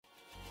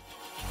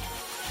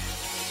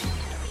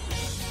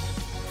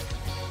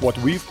What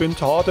we've been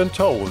taught and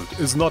told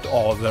is not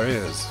all there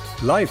is.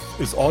 Life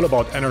is all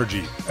about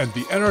energy, and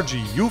the energy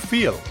you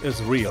feel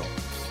is real.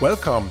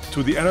 Welcome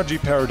to the Energy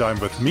Paradigm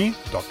with me,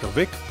 Dr.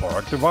 Vic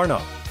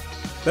Porak-Devarna.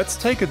 Let's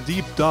take a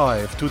deep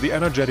dive to the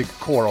energetic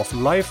core of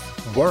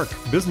life, work,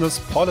 business,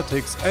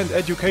 politics, and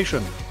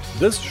education.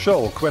 This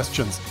show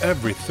questions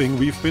everything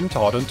we've been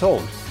taught and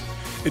told.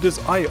 It is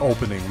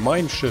eye-opening,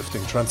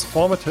 mind-shifting,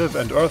 transformative,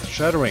 and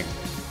earth-shattering.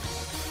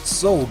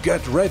 So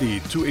get ready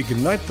to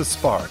ignite the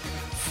spark,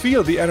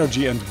 feel the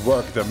energy, and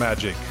work the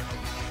magic.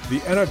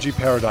 The Energy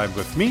Paradigm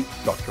with me,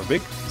 Dr.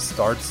 Vic,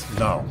 starts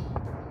now.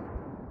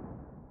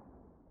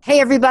 Hey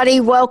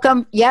everybody,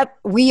 welcome. Yep,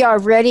 we are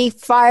ready,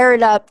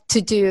 fired up to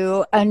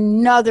do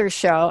another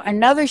show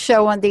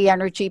on the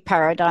Energy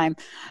Paradigm.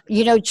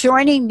 You know,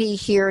 joining me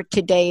here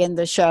today in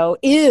the show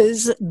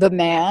is the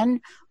man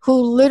who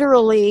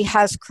literally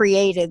has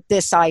created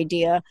this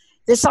idea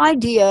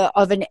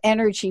of an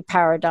energy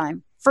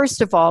paradigm.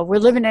 First of all, we're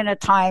living in a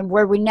time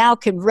where we now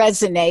can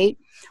resonate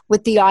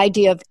with the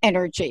idea of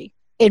energy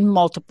in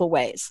multiple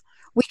ways.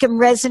 We can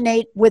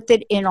resonate with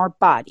it in our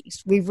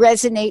bodies. We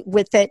resonate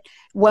with it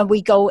when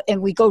we go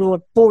to a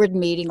board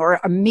meeting or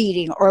a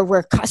meeting, or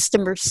we're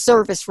customer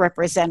service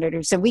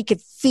representatives and we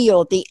could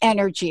feel the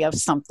energy of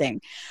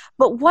something.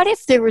 But what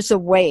if there was a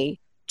way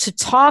to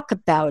talk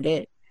about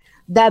it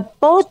that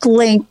both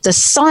linked the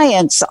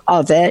science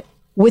of it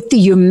with the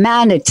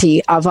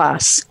humanity of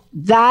us?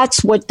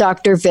 That's what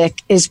Dr.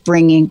 Vic is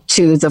bringing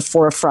to the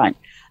forefront.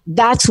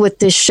 That's what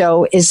this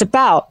show is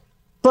about.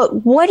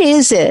 But what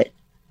is it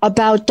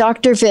about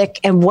Dr. Vic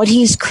and what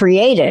he's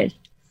created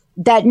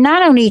that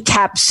not only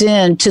taps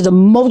into the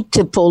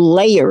multiple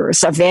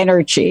layers of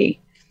energy,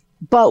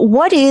 but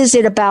what is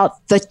it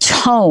about the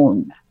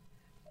tone?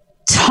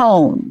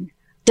 Tone.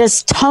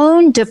 Does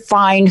tone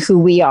define who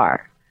we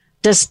are?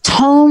 Does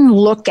tone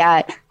look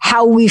at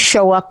how we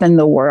show up in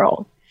the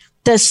world?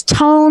 Does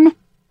tone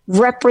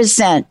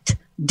represent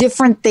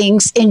different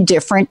things in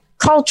different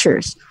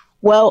cultures?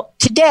 Well,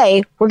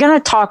 today we're going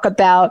to talk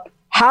about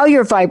how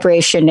your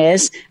vibration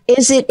is.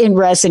 Is it in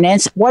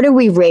resonance? What are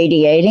we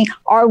radiating?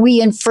 Are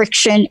we in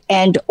friction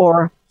and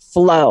or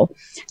flow?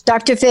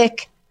 Dr.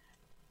 Vic,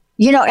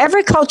 you know,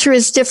 every culture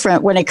is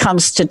different when it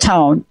comes to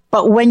tone,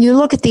 but when you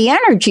look at the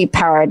energy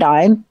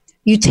paradigm,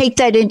 you take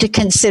that into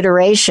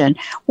consideration.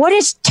 What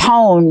does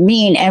tone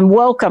mean? And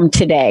welcome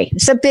today.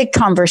 It's a big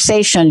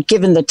conversation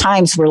given the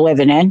times we're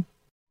living in.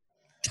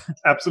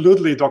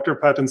 Absolutely, Dr.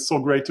 Patton. So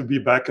great to be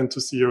back and to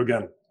see you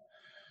again.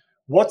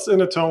 What's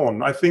in a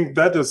tone? I think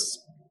that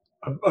is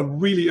a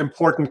really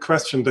important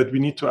question that we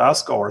need to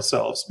ask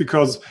ourselves,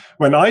 because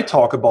when I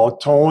talk about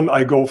tone,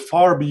 I go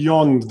far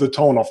beyond the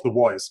tone of the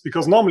voice.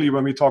 Because normally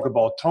when we talk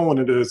about tone,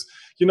 it is,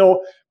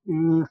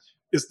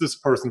 is this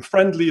person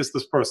friendly? Is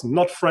this person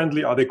not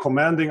friendly? Are they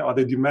commanding? Are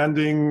they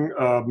demanding?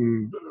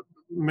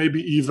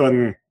 Maybe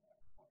even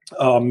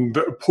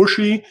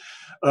pushy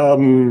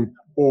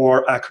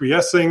or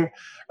acquiescing.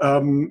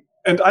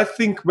 And I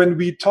think when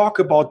we talk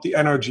about the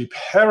energy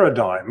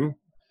paradigm,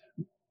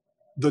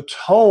 the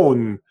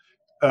tone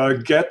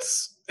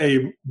gets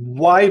a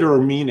wider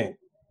meaning,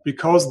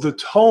 because the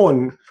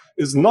tone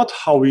is not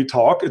how we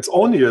talk. It's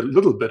only a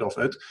little bit of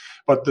it,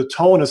 but the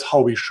tone is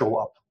how we show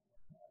up.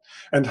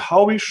 And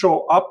how we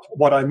show up,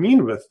 what I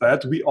mean with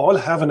that, we all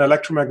have an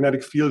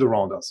electromagnetic field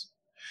around us.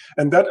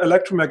 And that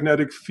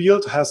electromagnetic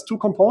field has two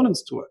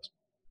components to it.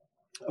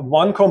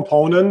 One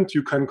component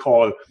you can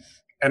call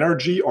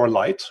energy or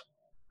light,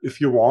 if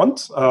you want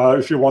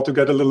to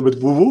get a little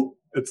bit woo-woo.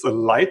 It's a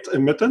light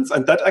emittance,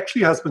 and that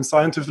actually has been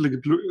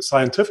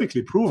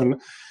scientifically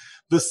proven.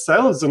 The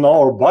cells in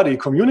our body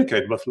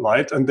communicate with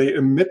light, and they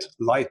emit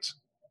light.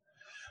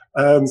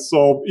 And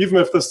so even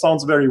if this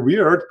sounds very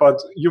weird,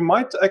 but you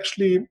might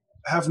actually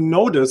have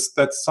noticed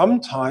that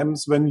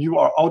sometimes when you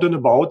are out and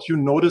about, you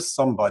notice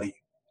somebody.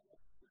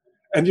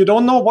 And you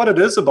don't know what it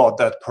is about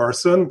that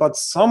person, but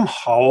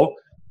somehow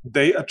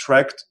they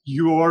attract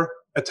your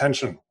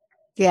attention.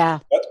 Yeah.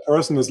 That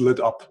person is lit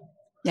up.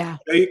 Yeah.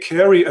 They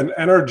carry an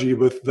energy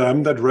with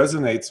them that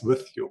resonates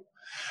with you.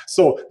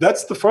 So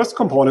that's the first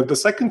component. The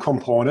second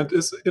component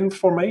is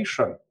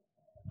information.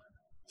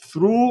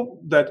 Through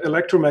that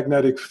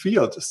electromagnetic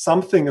field,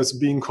 something is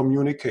being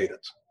communicated.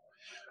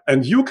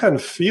 And you can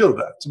feel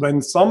that.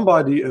 When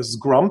somebody is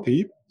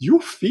grumpy, you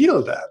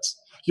feel that.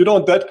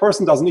 That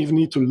person doesn't even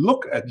need to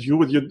look at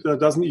you.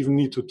 Doesn't even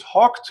need to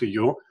talk to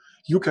you.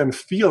 You can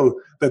feel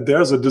that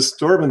there's a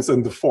disturbance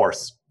in the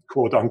force,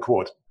 quote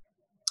unquote,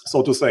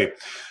 so to say.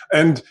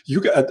 And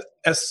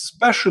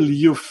especially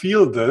you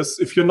feel this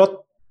if you're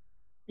not,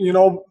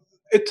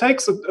 it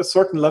takes a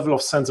certain level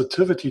of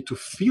sensitivity to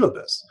feel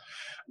this.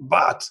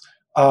 But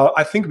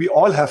I think we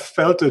all have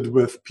felt it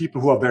with people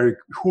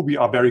who we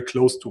are very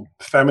close to,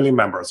 family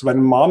members.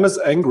 When mom is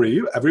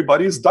angry,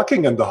 everybody is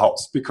ducking in the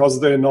house because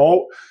they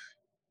know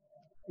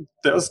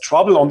there's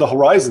trouble on the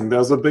horizon.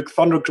 There's a big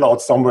thundercloud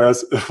somewhere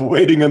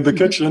waiting in the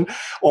kitchen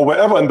or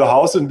wherever in the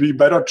house, and we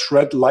better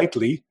tread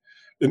lightly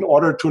in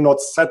order to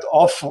not set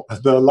off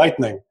the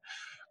lightning.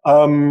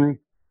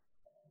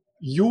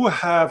 You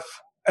have,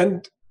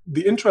 and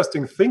the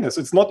interesting thing is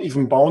it's not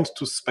even bound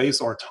to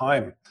space or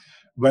time.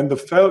 When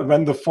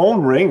the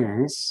phone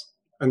rings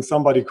and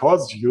somebody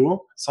calls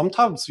you,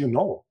 sometimes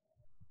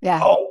Yeah.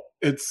 oh,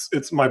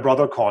 it's my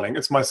brother calling,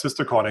 it's my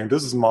sister calling,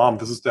 this is mom,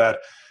 this is dad,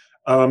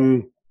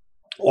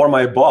 or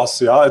my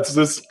boss. Yeah, it's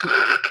this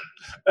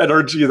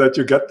energy that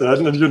you get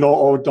then, and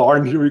oh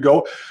darn, here we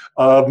go.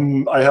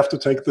 I have to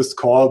take this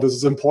call. This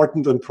is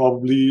important, and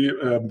probably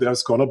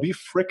there's gonna be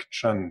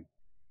friction.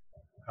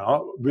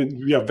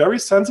 We are very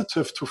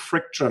sensitive to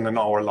friction in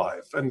our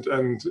life, and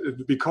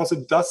because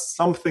it does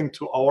something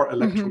to our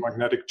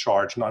electromagnetic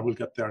charge, and I will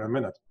get there in a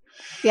minute.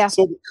 Yeah.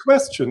 So the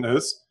question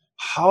is,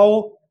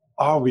 how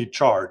are we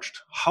charged?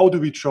 How do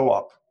we show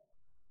up?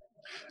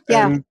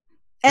 Yeah.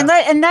 And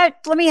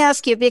let me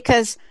ask you,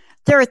 because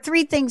there are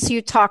three things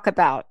you talk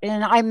about,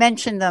 and I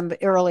mentioned them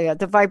earlier: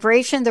 the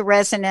vibration, the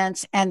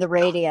resonance, and the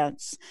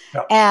radiance.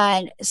 Yeah.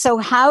 And so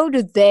how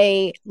do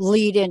they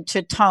lead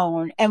into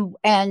tone?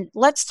 And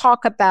let's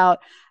talk about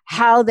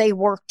how they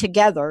work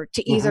together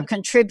to either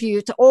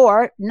contribute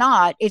or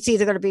not. It's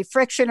either going to be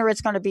friction or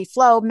it's going to be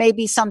flow,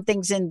 maybe some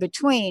things in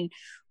between.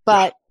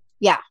 But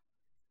yeah.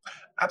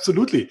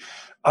 Absolutely.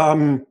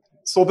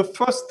 So the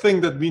first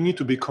thing that we need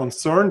to be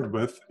concerned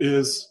with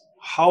is,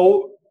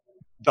 how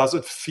does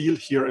it feel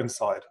here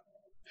inside?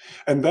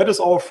 And that is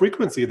our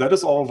frequency, that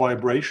is our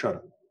vibration.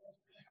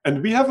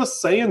 And we have a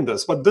say in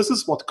this, but this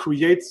is what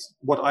creates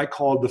what I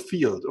call the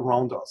field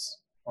around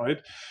us,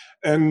 right?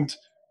 And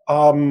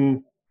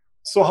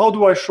so how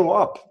do I show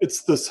up?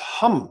 It's this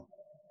hum.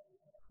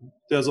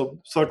 There's a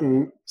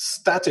certain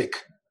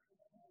static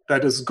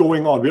that is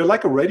going on. We are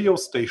like a radio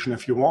station,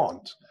 if you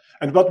want.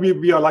 But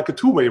we are like a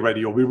two-way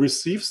radio. We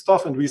receive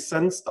stuff and we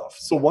send stuff.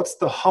 So what's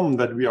the hum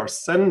that we are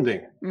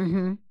sending?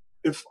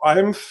 If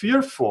I'm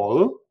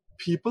fearful,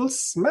 people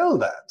smell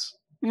that.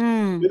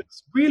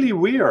 It's really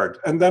weird.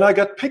 And then I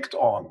get picked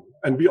on.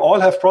 And we all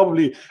have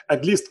probably,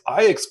 at least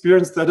I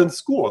experienced that in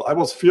school. I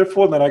was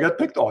fearful and then I get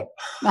picked on.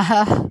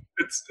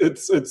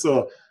 It's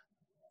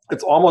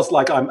almost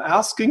like I'm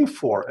asking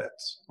for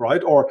it,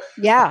 right? Or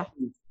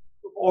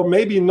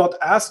maybe not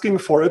asking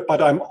for it, but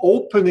I'm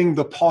opening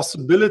the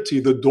possibility,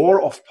 the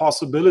door of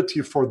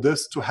possibility for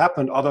this to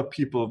happen. Other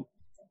people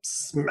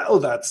smell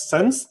that,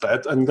 sense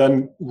that, and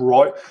then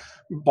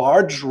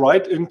barge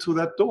right into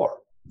that door.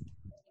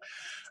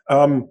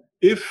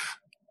 If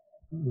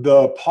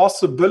the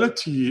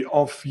possibility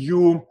of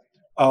you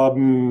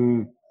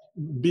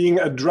being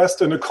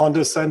addressed in a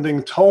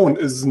condescending tone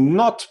is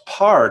not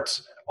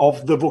part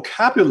of the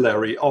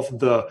vocabulary of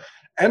the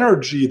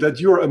energy that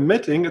you're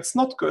emitting, it's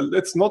not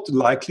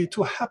likely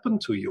to happen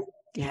to you.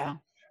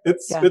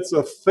 It's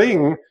a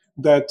thing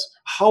that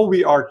how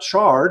we are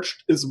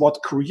charged is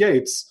what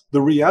creates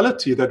the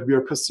reality that we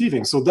are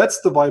perceiving. So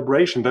that's the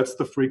vibration, that's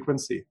the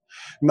frequency.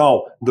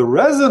 Now, the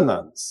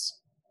resonance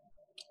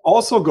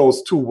also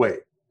goes two-way.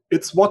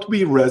 It's what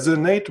we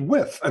resonate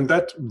with, and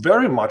that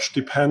very much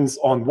depends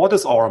on what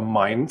is our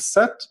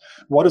mindset,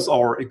 what is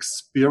our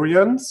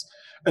experience,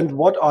 and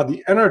what are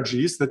the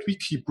energies that we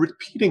keep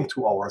repeating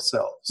to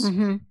ourselves.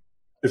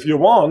 If you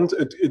want,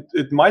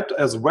 it might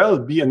as well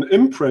be an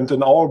imprint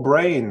in our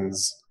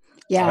brains,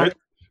 right?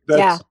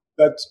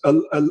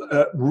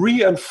 That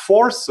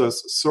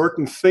reinforces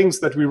certain things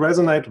that we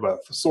resonate with.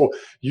 So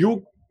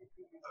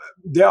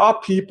there are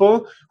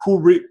people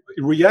who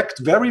react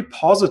very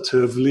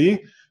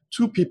positively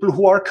to people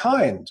who are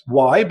kind.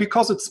 Why?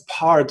 Because it's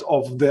part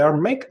of their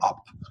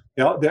makeup.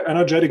 Their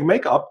energetic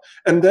makeup.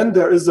 And then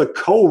there is a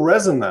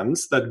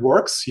co-resonance that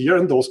works here,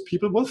 and those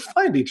people will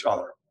find each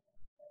other.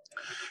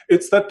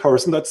 It's that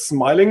person that's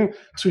smiling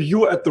to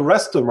you at the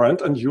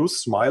restaurant and you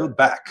smile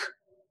back.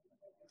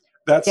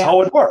 That's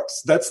how it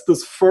works. That's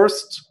this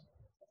first,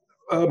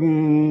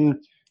 where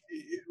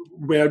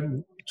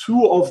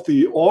two of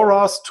the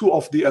auras, two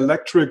of the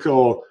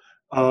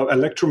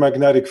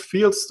electromagnetic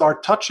fields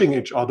start touching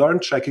each other and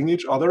checking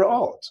each other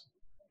out.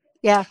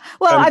 Yeah.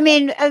 Well, I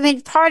mean,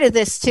 part of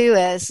this too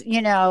is,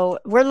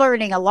 we're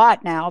learning a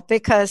lot now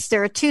because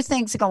there are two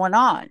things going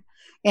on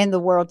in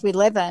the world we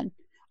live in.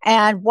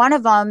 And one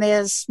of them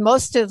is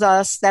most of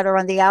us that are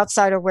on the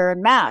outside are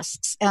wearing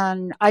masks.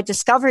 And I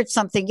discovered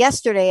something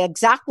yesterday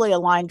exactly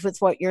aligned with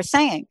what you're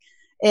saying,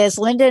 is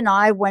Linda and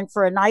I went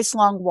for a nice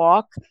long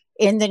walk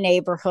in the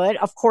neighborhood.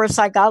 Of course,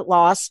 I got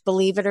lost,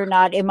 believe it or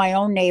not, in my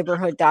own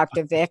neighborhood,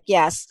 Dr. Vic.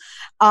 Yes.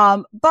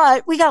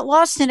 But we got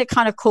lost in a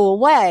kind of cool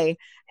way.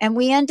 And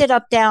we ended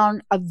up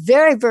down a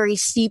very, very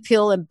steep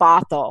hill in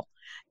Bothell.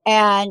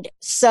 And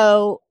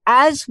so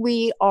as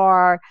we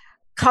are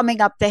coming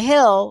up the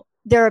hill,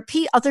 there are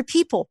other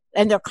people,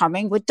 and they're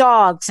coming with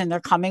dogs and they're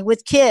coming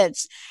with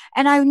kids.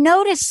 And I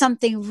noticed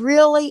something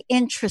really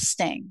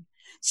interesting.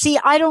 See,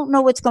 I don't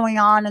know what's going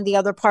on in the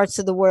other parts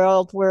of the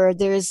world where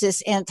there's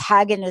this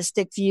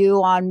antagonistic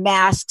view on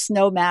masks,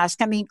 no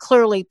mask. I mean,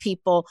 clearly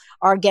people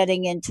are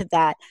getting into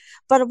that.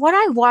 But what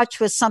I watched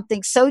was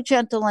something so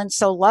gentle and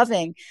so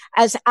loving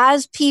as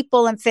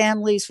people and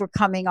families were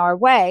coming our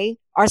way.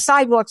 Our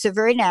sidewalks are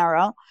very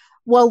narrow.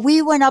 Well,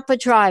 we went up a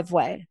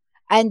driveway,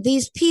 and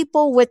these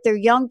people with their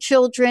young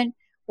children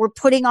were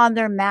putting on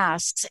their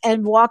masks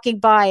and walking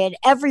by and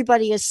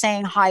everybody is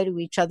saying hi to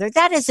each other.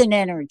 That is an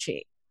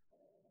energy.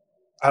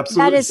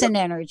 Absolutely. That is an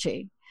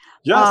energy.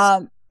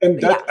 Yes. And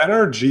that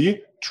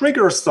energy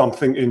triggers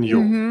something in you.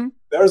 Mm-hmm.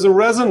 There's a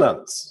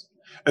resonance.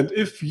 And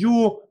if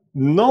you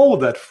know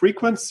that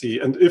frequency,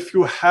 and if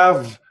you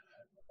have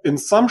in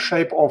some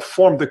shape or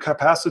form the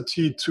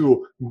capacity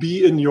to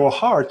be in your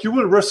heart, you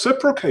will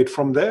reciprocate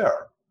from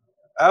there.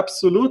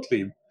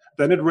 Absolutely.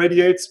 Then it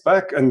radiates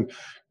back. And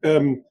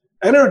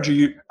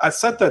energy, I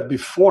said that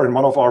before in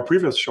one of our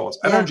previous shows,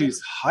 energy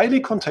is highly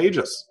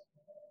contagious.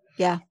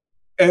 Yeah.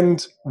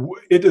 And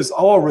it is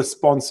our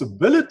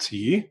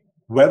responsibility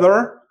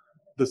whether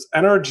this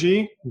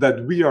energy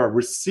that we are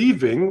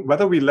receiving,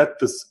 whether we let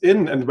this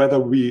in and whether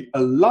we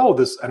allow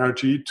this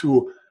energy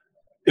to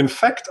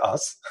infect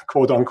us,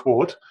 quote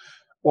unquote,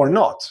 or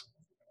not.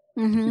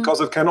 Mm-hmm.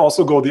 Because it can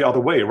also go the other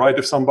way, right?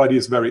 If somebody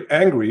is very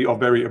angry or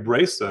very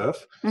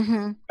abrasive,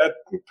 mm-hmm. that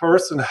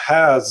person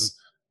has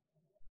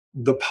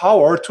the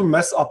power to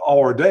mess up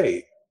our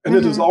day. And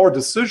mm-hmm. it is our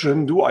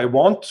decision, do I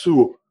want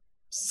to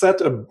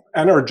set an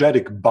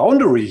energetic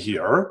boundary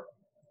here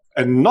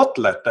and not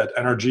let that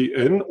energy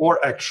in, or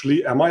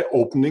actually am I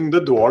opening the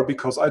door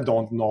because I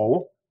don't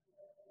know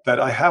that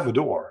I have a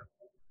door?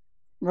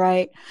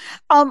 Right.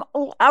 I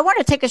want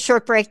to take a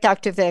short break,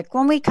 Dr. Vic.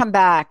 When we come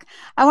back,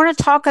 I want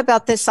to talk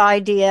about this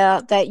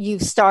idea that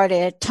you've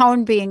started,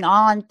 tone being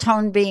on,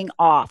 tone being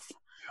off,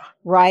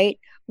 right?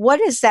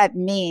 What does that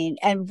mean?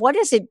 And what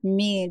does it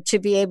mean to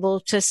be able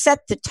to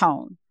set the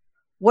tone?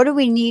 What do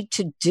we need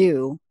to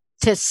do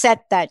to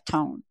set that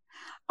tone?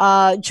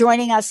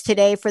 Joining us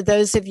today, for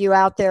those of you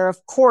out there,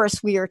 of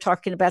course, we are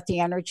talking about the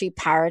energy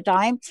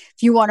paradigm.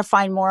 If you want to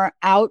find more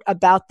out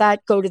about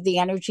that, go to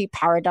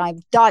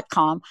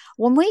theenergyparadigm.com.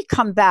 When we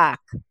come back,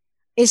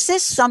 is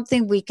this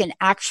something we can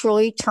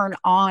actually turn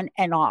on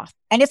and off?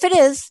 And if it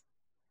is,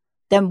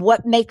 then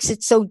what makes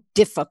it so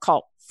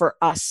difficult for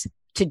us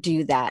to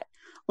do that?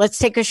 Let's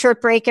take a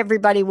short break,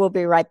 everybody. We'll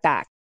be right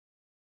back.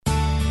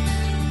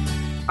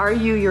 Are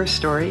you your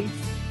story?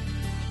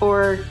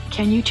 Or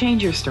can you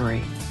change your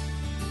story?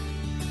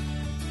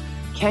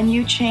 Can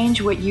you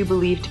change what you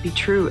believe to be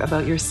true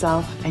about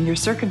yourself and your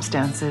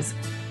circumstances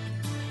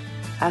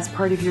as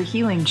part of your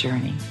healing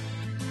journey?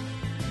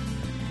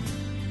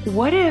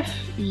 What if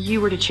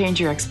you were to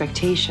change your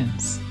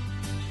expectations?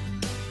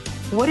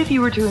 What if you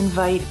were to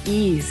invite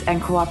ease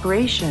and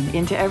cooperation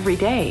into every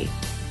day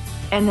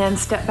and then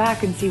step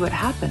back and see what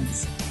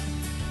happens?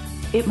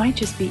 It might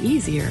just be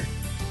easier.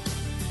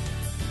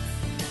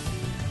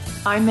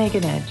 I'm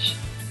Megan Edge,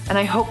 and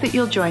I hope that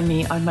you'll join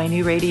me on my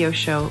new radio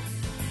show,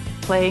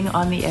 Playing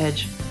on the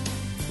Edge,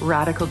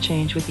 Radical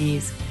Change with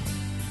Ease,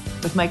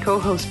 with my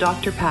co-host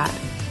Dr. Pat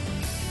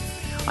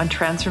on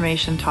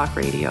Transformation Talk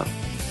Radio.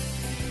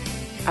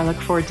 I look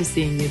forward to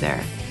seeing you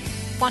there.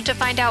 Want to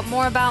find out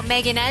more about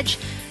Megan Edge?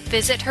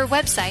 Visit her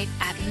website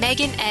at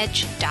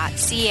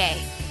meganedge.ca.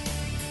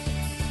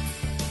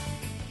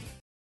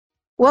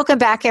 Welcome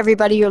back,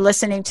 everybody. You're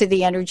listening to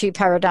The Energy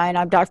Paradigm.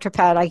 I'm Dr.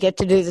 Pat. I get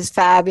to do this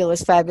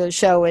fabulous, fabulous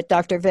show with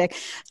Dr. Vic.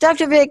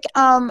 Dr. Vic,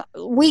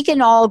 we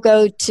can all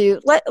go to,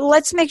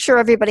 let's make sure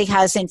everybody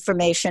has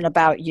information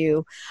about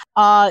you.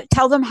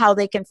 Tell them how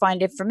they can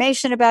find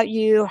information about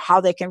you, how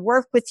they can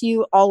work with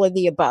you, all of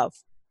the above.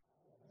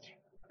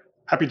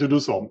 Happy to do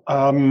so.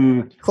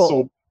 Cool.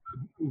 So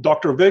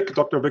Dr. Vic,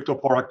 Dr. Victor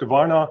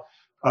Porak-Devarna,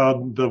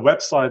 the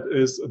website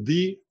is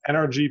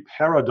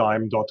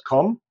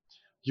theenergyparadigm.com.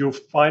 You'll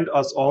find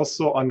us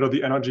also under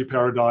The Energy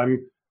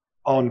Paradigm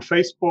on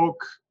Facebook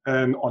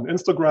and on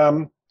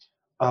Instagram.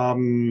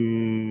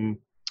 And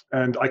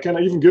I can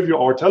even give you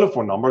our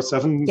telephone number,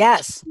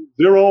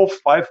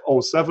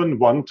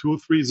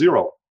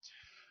 720-507-1230.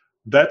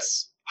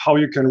 That's how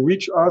you can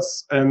reach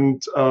us,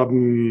 and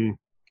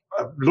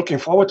looking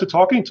forward to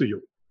talking to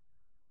you.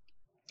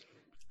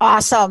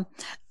 Awesome.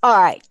 All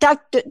right.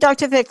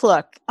 Dr. Vic,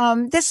 look,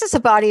 this is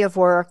a body of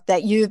work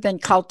that you've been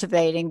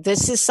cultivating.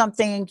 This is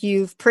something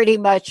you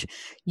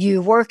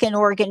work in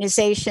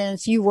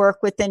organizations, you work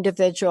with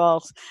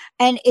individuals,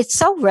 and it's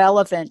so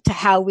relevant to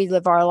how we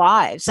live our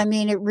lives. I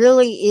mean, it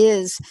really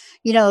is,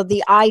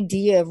 the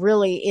idea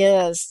really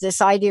is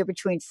this idea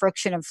between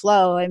friction and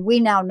flow. And we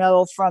now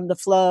know from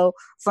flow,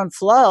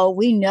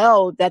 we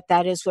know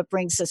that is what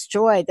brings us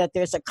joy, that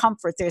there's a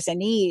comfort, there's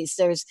an ease,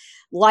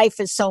 life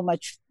is so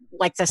much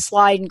like the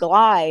slide and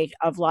glide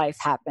of life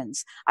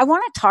happens. I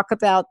want to talk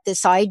about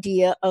this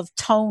idea of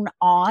tone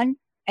on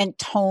and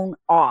tone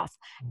off,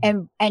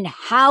 and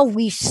how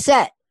we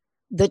set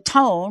the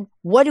tone.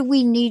 What do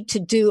we need to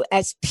do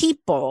as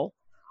people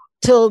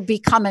to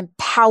become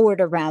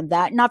empowered around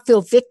that, not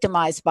feel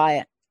victimized by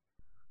it?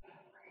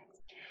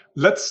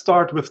 Let's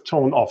start with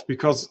tone off,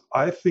 because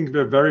I think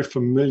we're very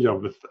familiar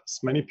with this.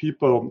 Many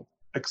people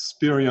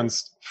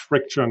experience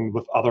friction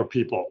with other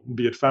people,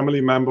 be it family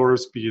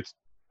members, be it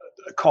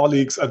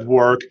colleagues at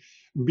work,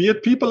 be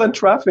it people in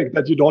traffic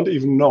that you don't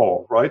even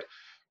know, right?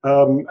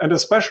 And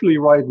especially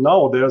right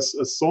now, there's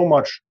so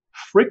much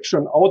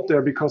friction out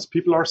there because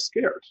people are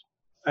scared.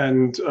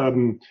 And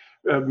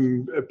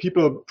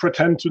people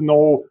pretend to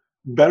know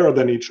better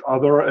than each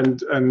other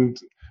and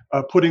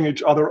putting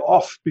each other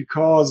off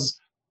because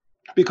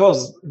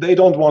they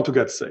don't want to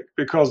get sick,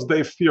 because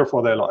they fear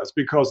for their lives,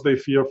 because they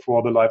fear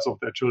for the lives of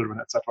their children,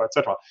 etc.,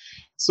 etc.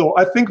 So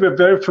I think we're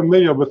very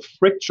familiar with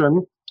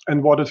friction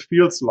and what it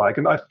feels like.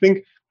 And I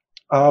think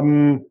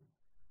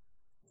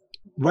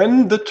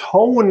when the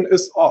tone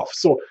is off,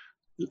 so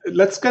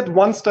let's get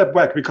one step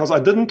back, because I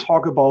didn't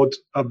talk about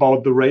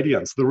the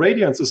radiance. The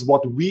radiance is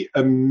what we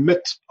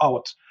emit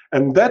out,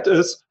 and that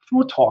is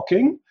through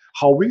talking,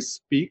 how we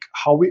speak,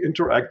 how we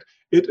interact.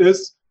 It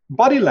is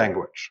body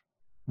language.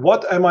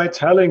 What am I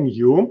telling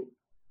you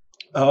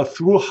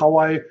through how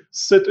I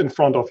sit in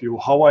front of you,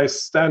 how I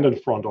stand in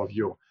front of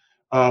you,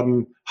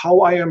 how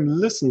I am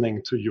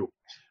listening to you?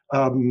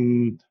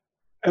 And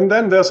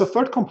then there's a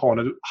third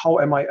component. How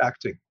am I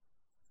acting?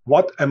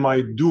 What am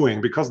I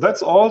doing? Because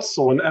that's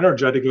also an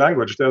energetic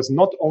language. There's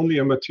not only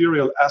a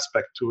material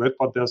aspect to it,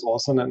 but there's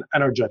also an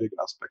energetic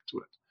aspect to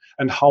it.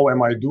 And how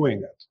am I doing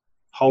it?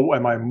 How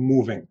am I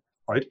moving,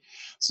 right?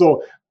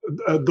 So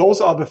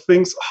those are the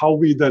things, how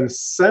we then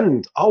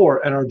send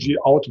our energy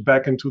out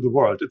back into the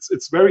world.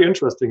 It's very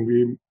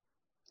interesting.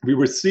 We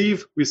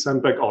receive, we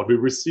send back out. We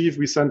receive,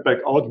 we send back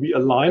out. We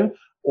align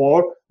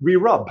or we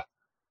rub.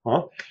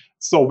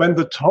 So when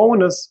the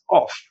tone is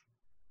off,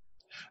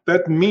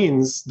 that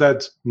means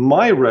that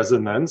my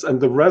resonance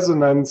and the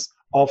resonance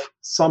of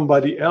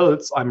somebody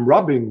else I'm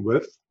rubbing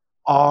with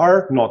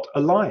are not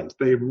aligned.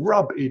 They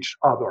rub each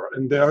other,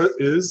 and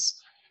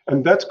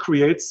that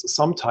creates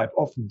some type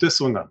of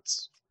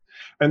dissonance.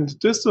 And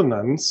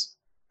dissonance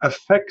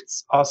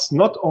affects us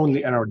not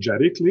only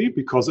energetically,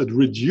 because it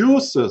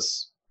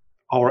reduces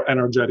our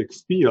energetic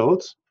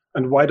field.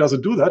 And why does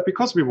it do that?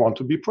 Because we want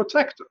to be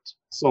protected.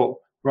 So,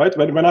 right,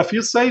 when I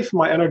feel safe,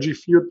 my energy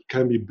field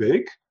can be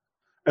big.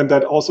 And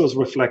that also is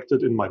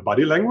reflected in my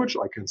body language.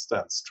 I can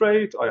stand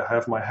straight, I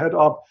have my head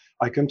up,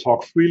 I can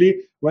talk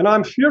freely. When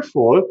I'm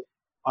fearful,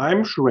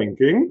 I'm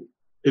shrinking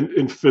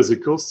in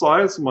physical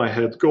size. My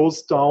head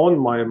goes down,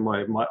 my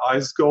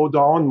eyes go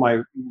down,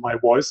 my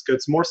voice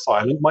gets more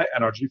silent, my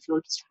energy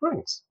field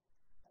shrinks.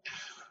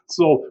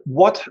 So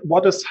what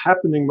is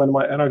happening when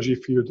my energy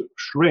field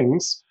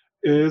shrinks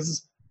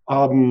is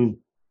I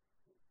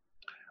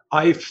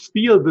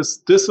feel this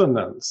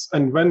dissonance.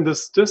 And when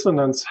this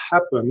dissonance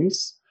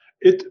happens,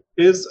 it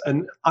is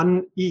an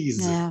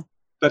unease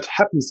that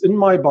happens in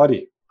my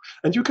body.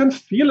 And you can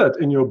feel it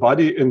in your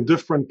body in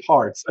different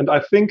parts. And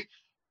I think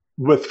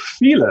with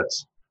feel it,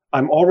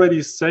 I'm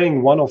already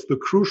saying one of the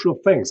crucial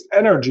things.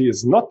 Energy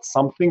is not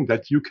something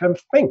that you can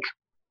think.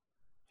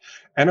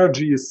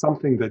 Energy is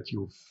something that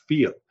you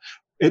feel.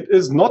 It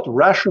is not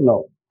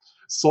rational.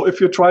 So if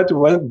you try to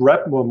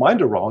wrap your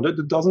mind around it,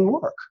 it doesn't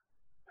work.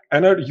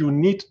 You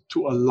need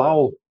to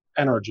allow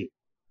energy.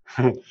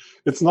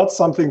 It's not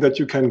something that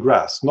you can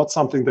grasp, not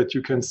something that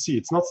you can see.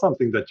 It's not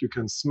something that you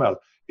can smell.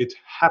 It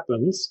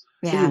happens.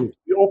 So you need to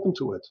be open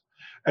to it.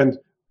 And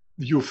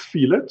you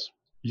feel it,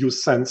 you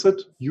sense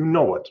it, you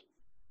know it.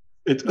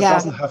 It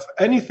doesn't have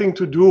anything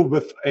to do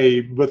with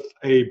a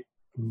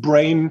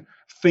brain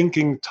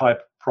thinking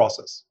type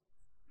process.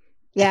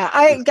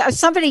 Yeah,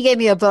 somebody gave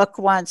me a book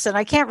once, and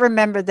I can't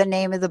remember the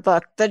name of the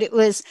book, but it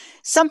was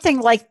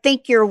something like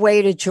Think Your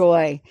Way to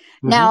Joy.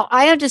 Mm-hmm. Now,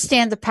 I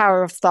understand the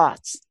power of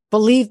thoughts.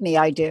 Believe me,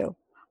 I do.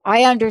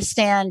 I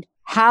understand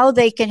how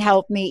they can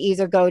help me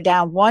either go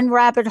down one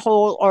rabbit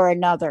hole or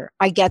another.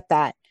 I get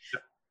that.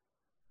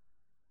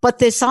 But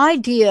this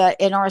idea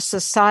in our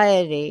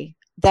society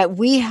that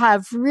we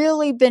have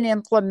really been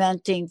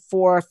implementing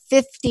for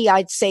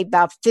I'd say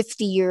about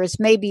 50 years,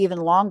 maybe even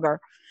longer,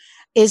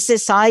 is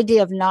this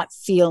idea of not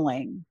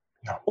feeling.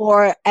 No.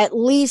 Or at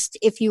least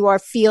if you are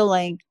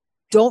feeling,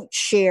 don't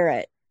share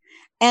it.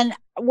 And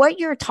what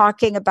you're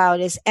talking about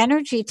is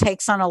energy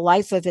takes on a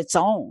life of its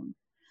own.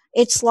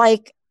 It's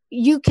like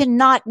you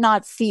cannot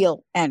not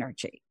feel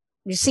energy.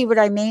 You see what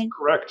I mean?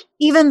 Correct.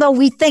 Even though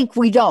we think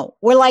we don't.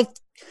 We're like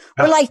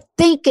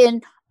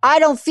thinking, I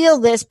don't feel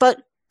this,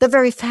 but the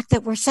very fact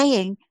that we're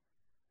saying,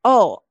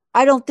 oh,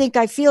 I don't think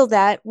I feel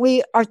that,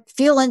 we are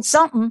feeling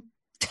something.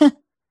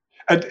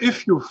 And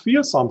if you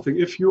feel something,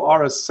 if you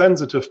are a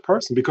sensitive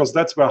person, because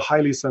that's where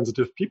highly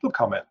sensitive people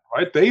come in,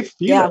 right? They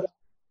feel it.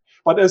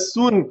 But as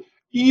soon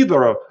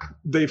either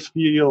they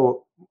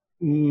feel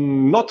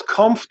not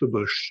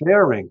comfortable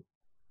sharing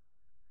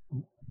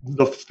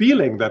the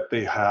feeling that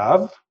they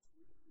have,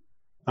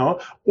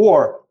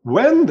 or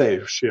when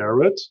they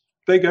share it,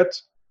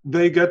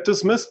 they get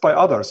dismissed by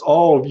others.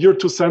 Oh, you're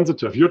too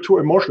sensitive, you're too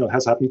emotional. It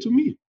has happened to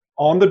me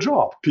on the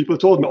job. People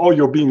told me, oh,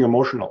 you're being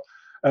emotional.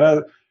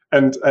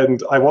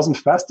 And I wasn't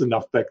fast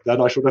enough back then.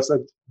 I should have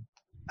said,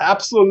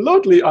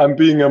 absolutely, I'm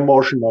being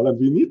emotional, and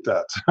we need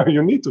that.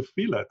 You need to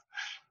feel it,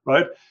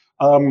 right?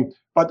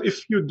 But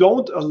if you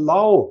don't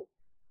allow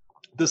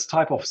this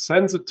type of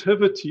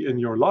sensitivity in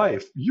your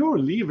life, you're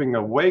leaving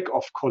a wake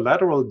of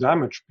collateral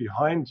damage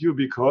behind you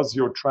because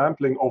you're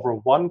trampling over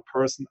one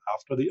person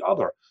after the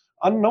other,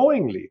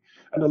 unknowingly.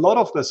 And a lot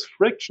of this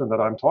friction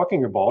that I'm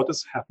talking about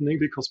is happening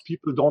because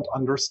people don't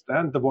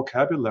understand the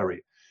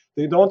vocabulary.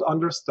 They don't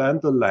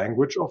understand the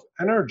language of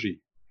energy.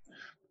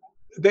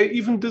 They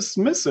even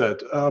dismiss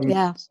it.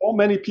 So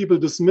many people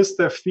dismiss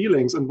their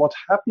feelings, and what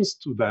happens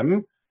to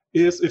them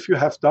is, if you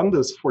have done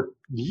this for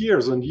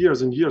years and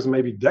years and years,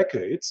 maybe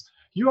decades,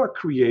 you are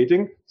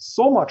creating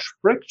so much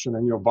friction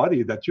in your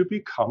body that you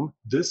become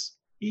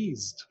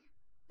diseased.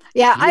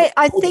 Yeah,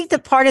 I think the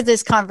part of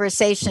this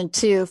conversation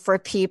too for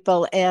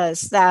people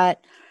is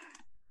that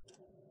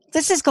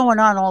this is going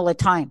on all the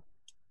time.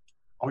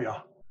 Oh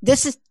yeah.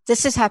 This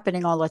is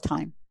happening all the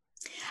time.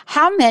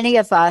 How many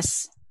of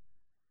us,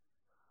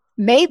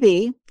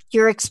 maybe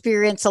you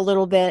experience a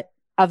little bit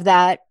of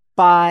that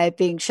by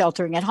being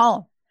sheltering at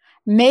home.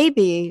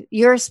 Maybe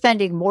you're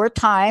spending more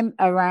time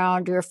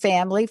around your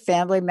family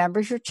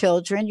members, your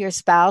children, your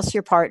spouse,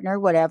 your partner,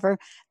 whatever,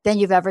 than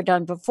you've ever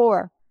done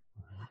before.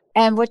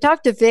 And what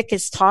Dr. Vic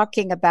is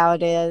talking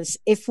about is,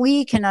 if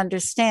we can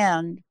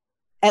understand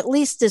at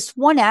least this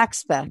one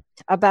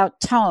aspect about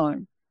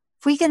tone,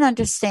 if we can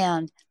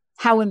understand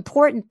how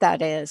important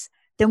that is,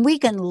 then we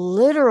can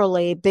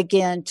literally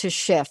begin to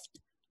shift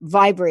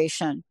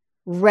vibration,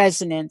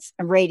 resonance,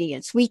 and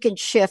radiance. We can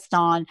shift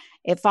on,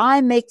 if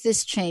I make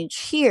this change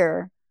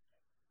here,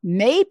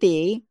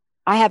 maybe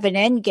I have an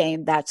end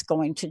game that's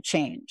going to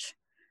change,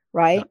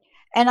 right? Yeah.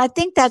 And I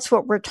think that's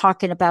what we're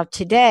talking about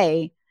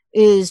today,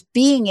 is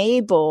being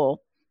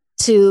able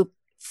to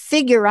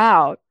figure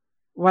out,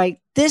 right,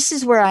 this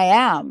is where I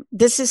am.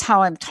 This is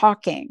how I'm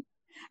talking.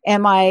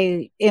 Am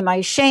I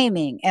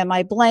shaming? Am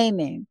I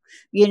blaming?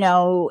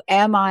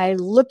 Am I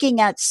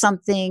looking at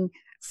something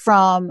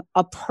from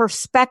a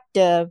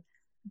perspective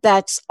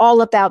that's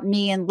all about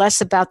me and less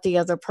about the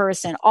other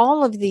person?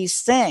 All of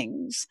these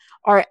things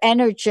are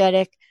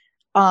energetic,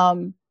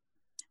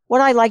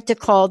 what I like to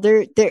call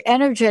they're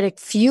energetic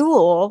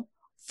fuel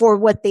for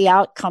what the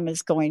outcome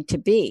is going to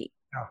be.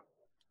 Yeah.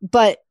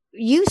 But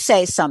you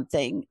say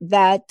something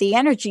that the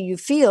energy you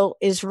feel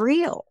is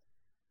real.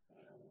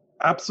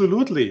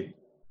 Absolutely.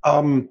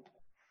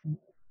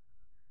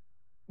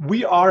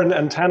 We are an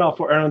antenna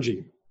for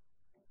energy.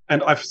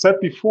 And I've said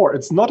before,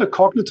 it's not a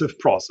cognitive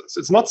process.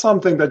 It's not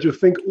something that you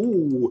think,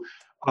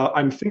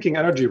 I'm thinking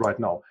energy right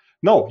now.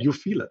 No, you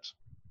feel it.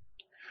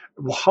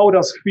 How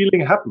does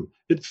feeling happen?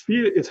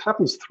 It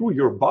happens through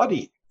your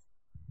body.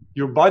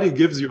 Your body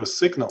gives you a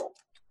signal.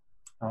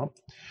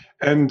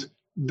 And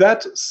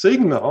that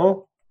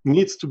signal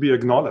needs to be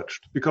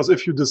acknowledged, because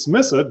if you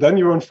dismiss it, then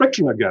you're in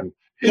friction again.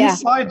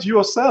 Inside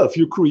yourself,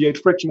 you create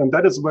friction, and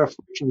that is where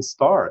friction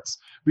starts.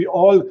 We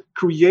all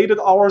created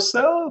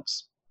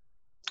ourselves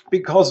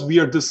because we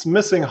are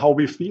dismissing how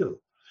we feel.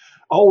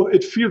 Oh,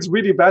 it feels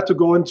really bad to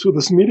go into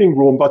this meeting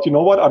room, but you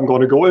know what? I'm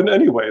going to go in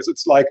anyways.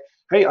 It's like,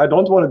 hey, I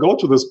don't want to go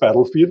to this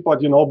battlefield,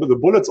 but the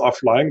bullets are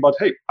flying, but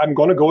hey, I'm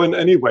going to go in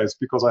anyways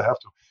because I have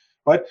to,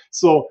 right?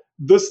 So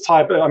this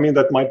type,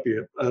 that might be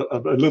a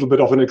little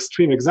bit of an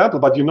extreme example,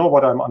 but you know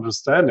what I'm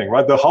understanding,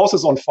 right? The house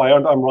is on fire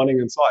and I'm running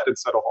inside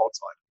instead of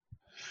outside.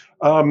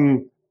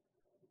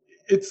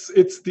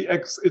 It's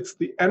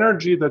the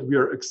energy that we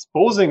are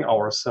exposing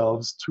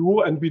ourselves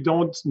to, and we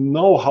don't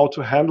know how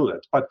to handle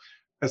it. But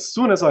as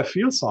soon as I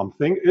feel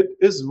something, it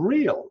is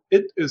real.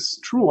 It is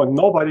true, and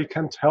nobody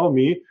can tell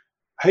me,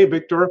 "Hey,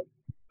 Victor,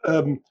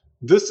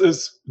 this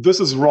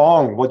is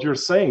wrong what you're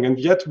saying." And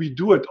yet we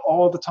do it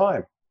all the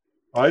time,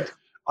 right?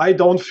 I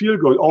don't feel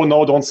good. Oh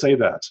no, don't say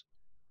that.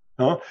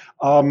 Huh?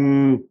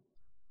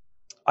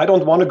 I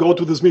don't want to go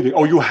to this meeting.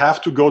 Oh, you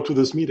have to go to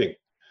this meeting.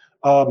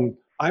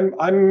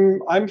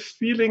 I'm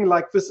feeling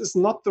like this is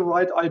not the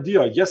right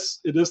idea. Yes,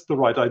 it is the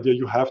right idea.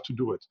 You have to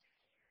do it.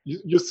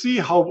 You see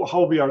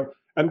how we are,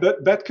 and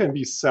that can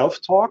be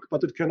self-talk,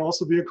 but it can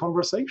also be a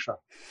conversation.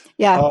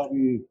 Yeah,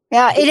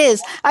 it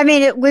is.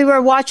 We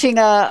were watching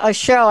a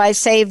show. I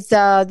saved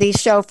the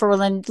show for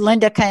when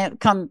Linda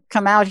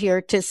come out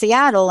here to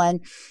Seattle,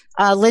 and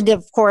Linda,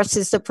 of course,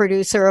 is the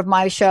producer of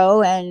my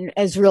show and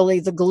is really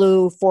the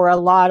glue for a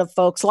lot of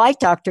folks like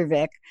Dr.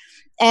 Vic.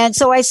 And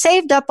so I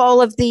saved up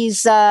all of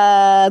these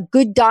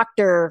good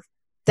doctor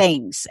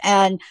things.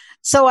 And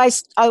so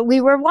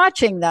we were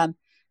watching them.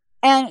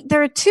 And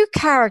there are two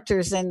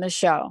characters in the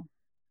show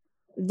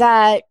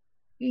that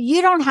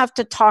you don't have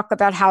to talk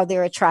about how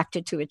they're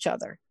attracted to each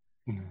other.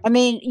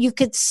 Mm-hmm. You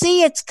could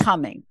see it's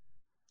coming,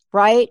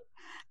 right?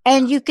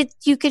 And you could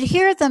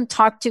hear them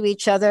talk to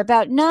each other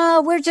about,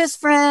 no, we're just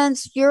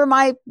friends.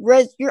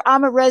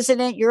 I'm a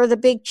resident. You're the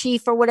big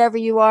chief or whatever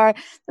you are,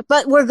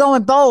 but we're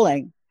going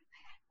bowling.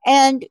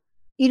 And,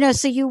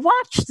 so you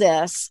watch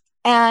this,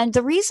 and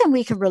the reason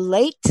we can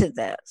relate to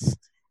this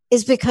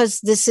is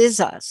because this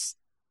is us.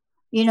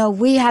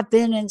 We have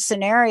been in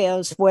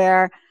scenarios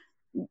where,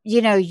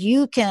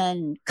 you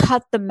can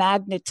cut the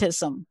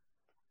magnetism,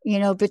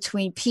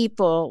 between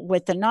people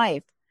with a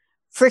knife.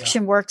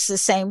 Friction works the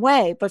same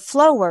way, but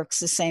flow works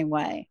the same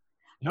way.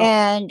 Yeah.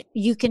 And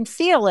you can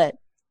feel it.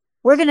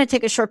 We're going to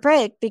take a short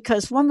break,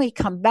 because when we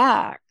come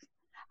back,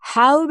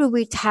 how do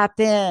we tap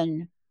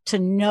in to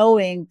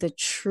knowing the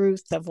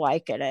truth of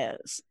like it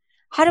is?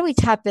 How do we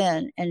tap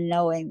in and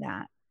knowing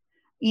that?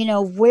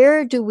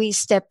 Where do we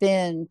step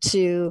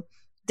into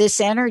this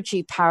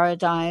energy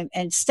paradigm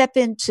and step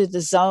into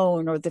the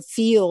zone or the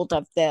field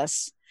of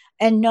this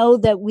and know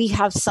that we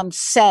have some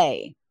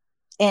say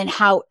in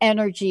how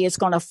energy is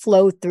going to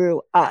flow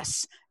through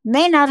us.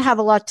 May not have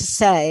a lot to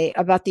say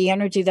about the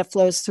energy that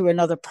flows through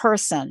another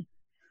person,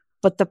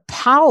 but the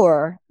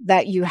power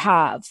that you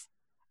have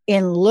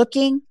in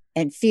looking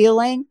and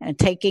feeling and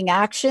taking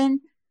action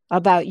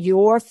about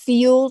your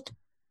field,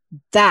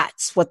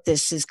 that's what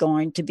this is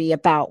going to be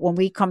about when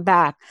we come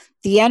back.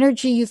 The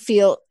energy you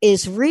feel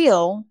is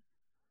real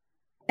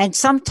and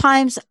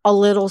sometimes a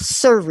little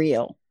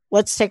surreal.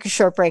 Let's take a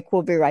short break.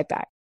 We'll be right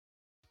back.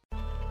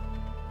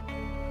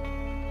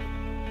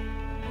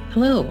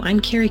 Hello, I'm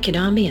Carrie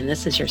Kadambi, and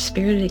this is your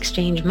Spirited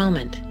Exchange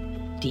moment.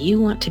 Do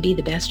you want to be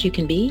the best you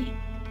can be?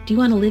 Do you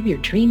want to live your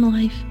dream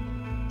life?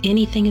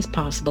 Anything is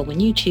possible when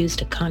you choose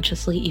to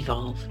consciously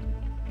evolve.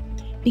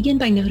 Begin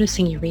by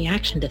noticing your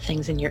reaction to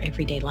things in your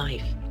everyday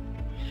life.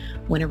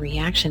 When a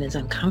reaction is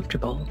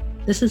uncomfortable,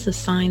 this is a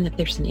sign that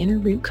there's an inner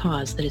root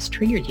cause that has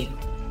triggered you,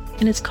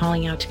 and it's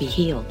calling out to be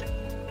healed.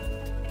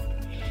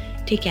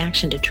 Take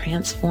action to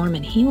transform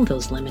and heal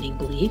those limiting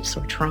beliefs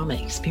or trauma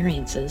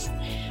experiences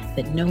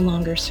that no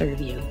longer serve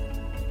you.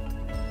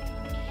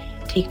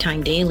 Take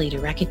time daily to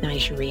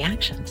recognize your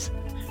reactions,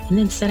 and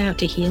then set out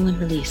to heal and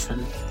release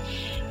them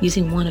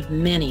using one of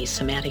many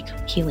somatic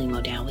healing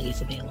modalities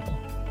available.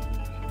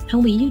 How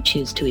will you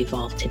choose to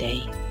evolve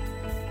today?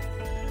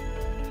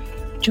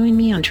 Join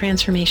me on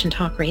Transformation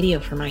Talk Radio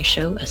for my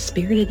show, A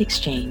Spirited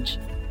Exchange.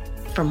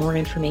 For more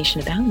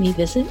information about me,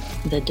 visit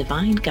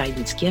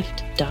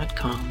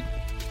thedivineguidancegift.com.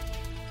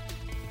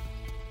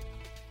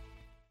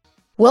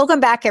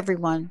 Welcome back,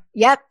 everyone.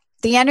 Yep,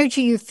 the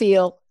energy you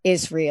feel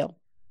is real.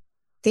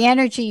 The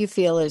energy you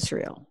feel is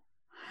real.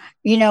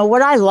 You know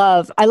what I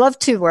love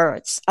two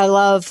words. I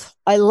love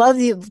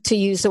to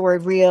use the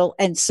word real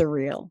and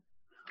surreal.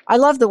 I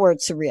love the word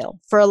surreal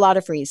for a lot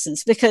of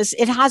reasons because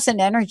it has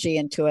an energy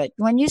into it.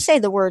 When you say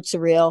the word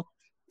surreal,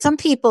 some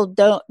people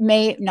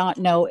may not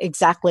know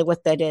exactly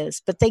what that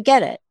is, but they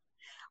get it.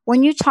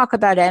 When you talk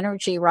about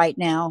energy right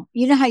now,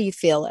 you know how you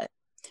feel it.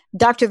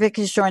 Dr. Vic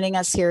is joining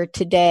us here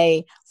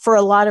today for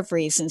a lot of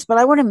reasons, but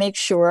I want to make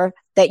sure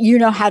that you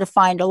know how to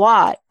find a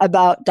lot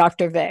about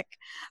Dr. Vic.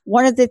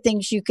 One of the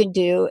things you can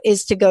do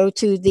is to go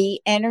to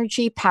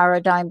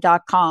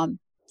theenergyparadigm.com.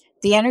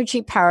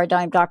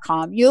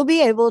 theenergyparadigm.com. You'll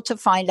be able to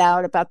find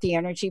out about the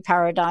energy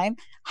paradigm,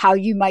 how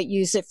you might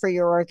use it for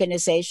your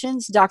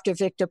organizations. Dr.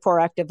 Victor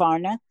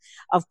Porak-Devarna,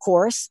 of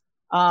course,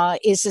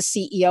 is the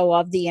CEO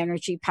of the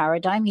Energy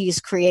Paradigm. He's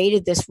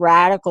created this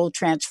radical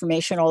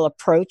transformational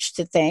approach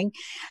to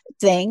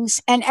things.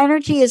 And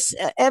energy is,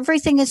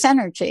 everything is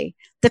energy.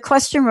 The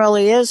question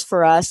really is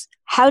for us,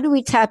 how do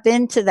we tap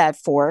into that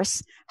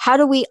force? How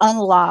do we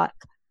unlock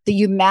the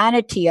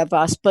humanity of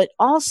us, but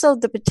also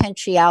the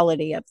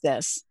potentiality of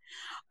this?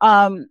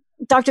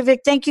 Dr. Vic,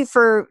 thank you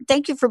for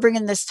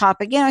bringing this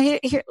topic. You know,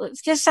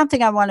 here's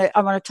something I want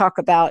to talk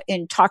about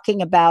in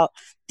talking about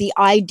the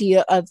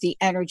idea of the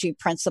energy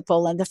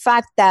principle and the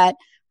fact that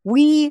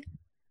we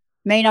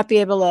may not be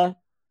able to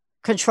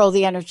control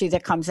the energy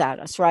that comes at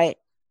us, right?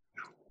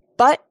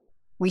 But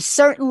we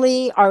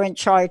certainly are in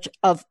charge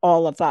of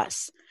all of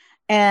us.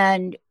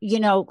 And, you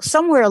know,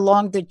 somewhere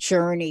along the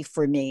journey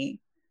for me,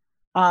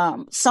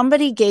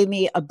 somebody gave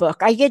me a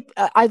book.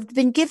 I've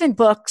been given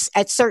books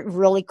at certain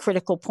really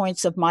critical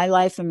points of my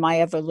life and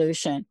my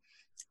evolution.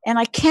 And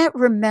I can't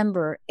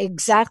remember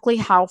exactly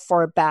how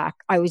far back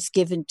I was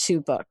given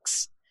two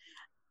books,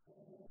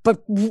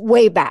 but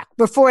way back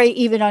before I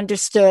even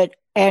understood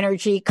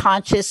energy,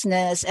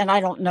 consciousness. And I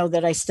don't know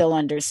that I still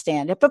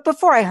understand it, but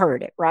before I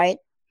heard it, right?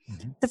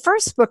 Mm-hmm. The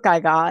first book I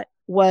got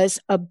was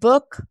a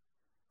book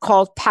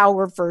called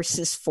Power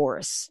versus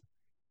Force.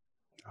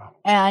 Oh.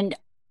 And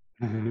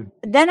mm-hmm.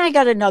 Then I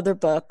got another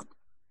book,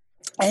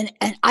 and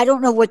I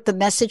don't know what the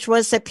message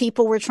was that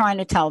people were trying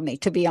to tell me,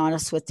 to be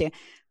honest with you.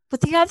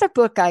 But the other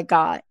book I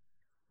got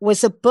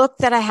was a book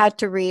that I had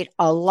to read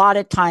a lot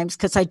of times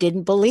because I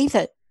didn't believe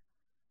it.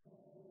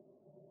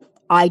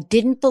 I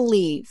didn't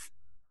believe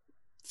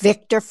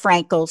Viktor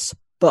Frankl's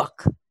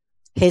book,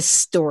 his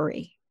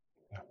story.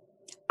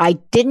 I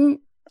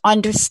didn't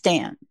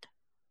understand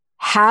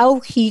how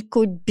he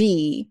could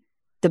be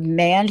the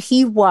man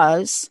he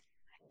was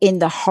in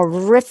the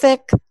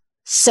horrific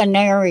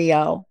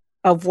scenario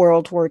of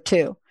World War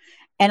II.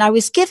 And I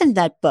was given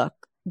that book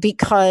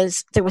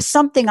because there was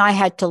something I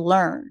had to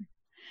learn.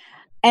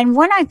 And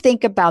when I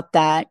think about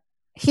that,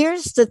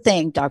 here's the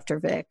thing, Dr.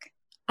 Vic.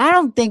 I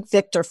don't think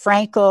Viktor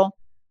Frankl,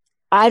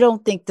 I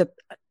don't think the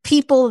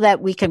people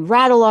that we can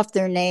rattle off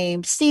their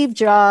names, Steve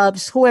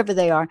Jobs, whoever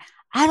they are,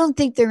 I don't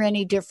think they're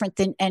any different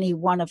than any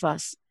one of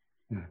us.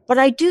 But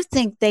I do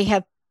think they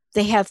have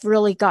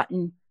really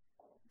gotten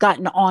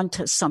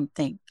onto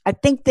something. I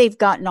think they've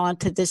gotten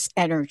onto this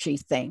energy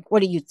thing.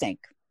 What do you think?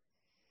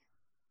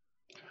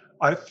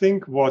 I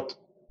think what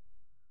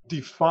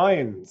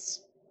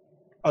defines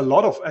a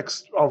lot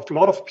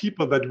of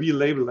people that we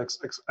label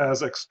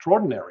as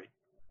extraordinary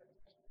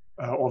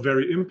or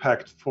very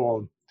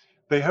impactful,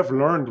 they have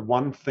learned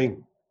one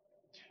thing.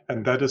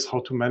 and that is how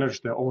to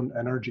manage their own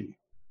energy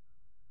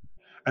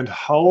and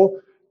how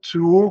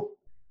to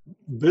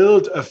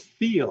build a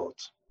field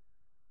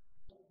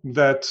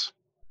that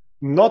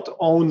not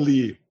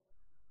only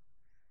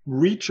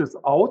reaches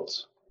out,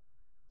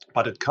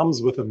 but it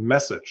comes with a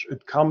message,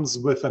 it comes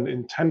with an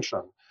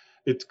intention,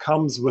 it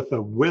comes with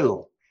a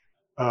will,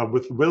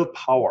 with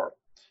willpower,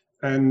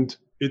 and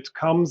it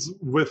comes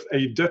with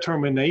a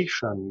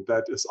determination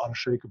that is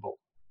unshakable.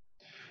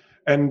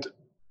 And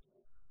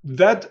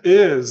that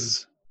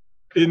is,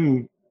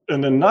 in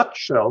a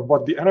nutshell,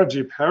 what the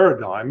energy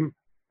paradigm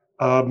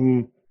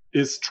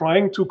is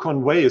trying to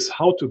convey, is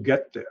how to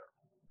get there.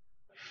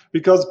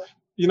 Because,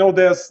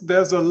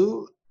 there's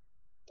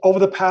over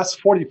the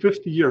past 40,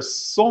 50 years,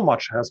 so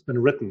much has been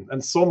written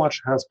and so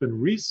much has been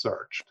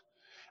researched.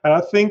 And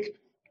I think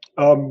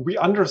we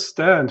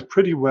understand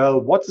pretty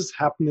well what is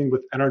happening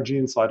with energy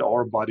inside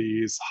our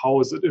bodies, how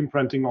is it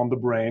imprinting on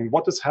the brain,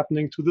 what is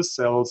happening to the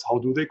cells, how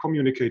do they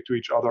communicate to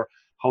each other,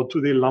 how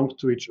do they lump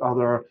to each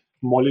other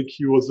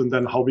molecules, and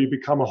then how we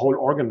become a whole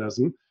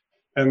organism,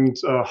 and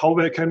how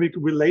can we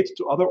relate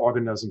to other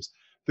organisms.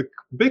 The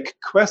big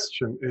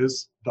question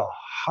is the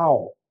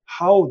how.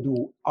 How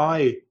do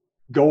I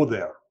go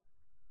there?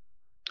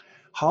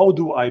 How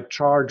do I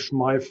charge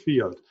my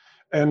field?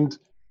 And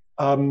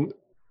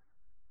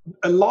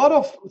a lot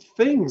of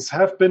things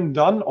have been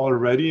done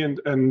already,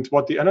 and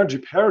what the energy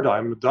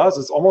paradigm does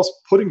is almost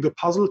putting the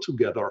puzzle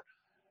together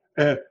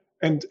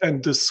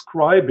and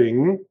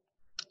describing.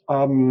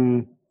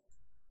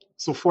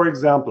 So, for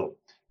example,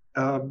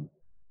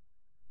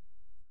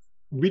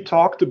 we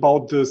talked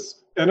about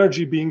this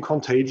energy being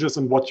contagious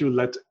and what you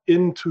let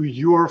into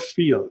your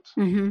field.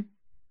 Mm-hmm.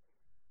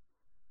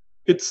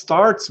 It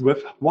starts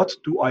with, what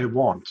do I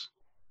want?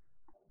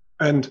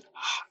 And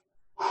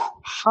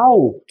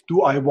how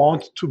do I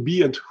want to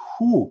be, and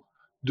who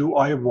do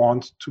I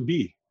want to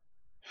be?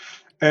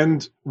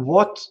 And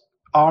what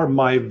are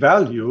my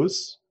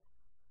values,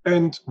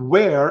 and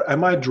where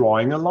am I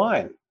drawing a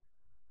line?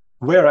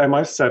 Where am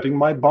I setting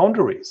my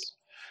boundaries?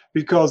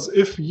 Because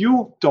if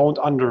you don't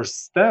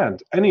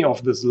understand any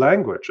of this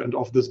language and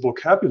of this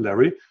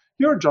vocabulary,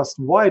 you're just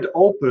wide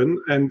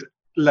open and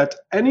let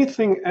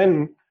anything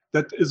in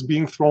that is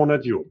being thrown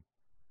at you.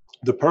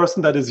 The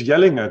person that is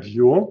yelling at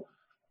you,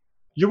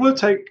 you will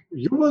take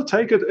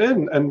it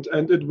in, and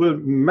it will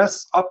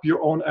mess up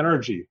your own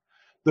energy.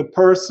 The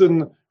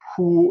person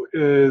who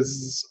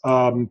is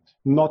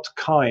not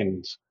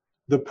kind,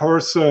 the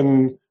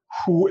person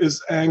who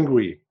is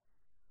angry,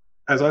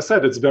 as I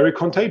said, it's very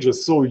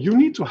contagious. So you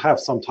need to have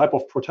some type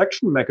of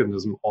protection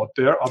mechanism out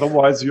there.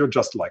 Otherwise, you're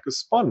just like a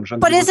sponge.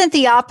 But isn't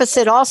the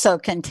opposite also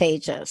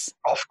contagious?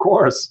 Of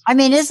course. I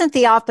mean, isn't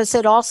the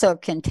opposite also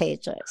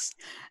contagious?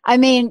 I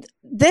mean,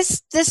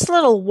 this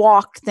little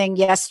walk thing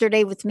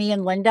yesterday with me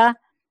and Linda,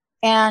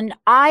 and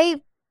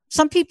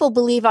some people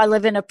believe I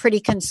live in a pretty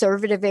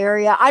conservative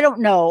area. I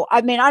don't know.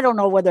 I mean, I don't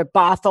know whether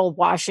Bothell,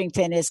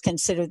 Washington is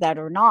considered that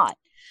or not.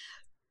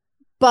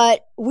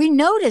 But we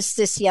noticed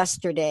this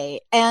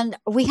yesterday, and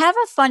we have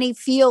a funny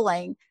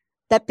feeling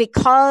that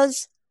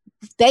because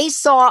they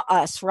saw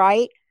us,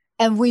 right,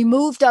 and we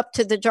moved up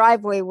to the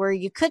driveway where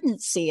you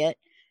couldn't see it,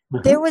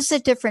 mm-hmm. There was a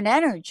different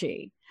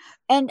energy.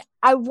 And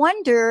I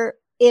wonder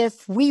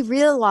if we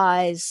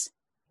realize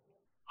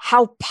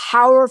how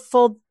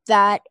powerful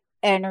that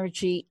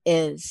energy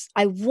is.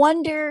 I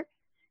wonder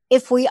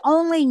if we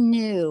only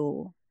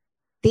knew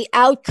the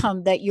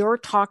outcome that you're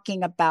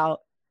talking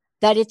about,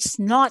 that it's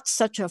not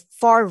such a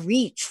far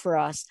reach for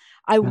us.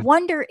 I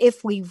wonder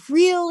if we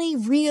really,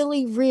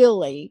 really,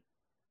 really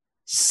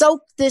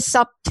soaked this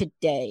up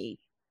today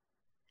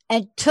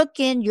and took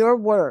in your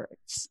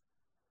words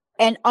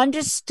and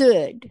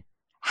understood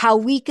how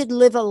we could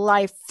live a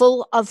life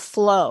full of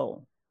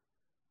flow.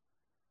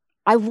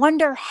 I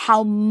wonder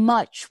how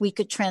much we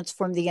could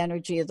transform the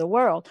energy of the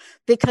world.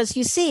 Because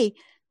you see,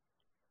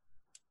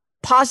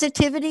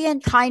 positivity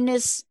and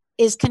kindness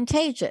is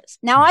contagious.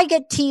 Now, I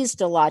get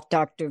teased a lot,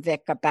 Dr.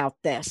 Vic, about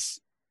this.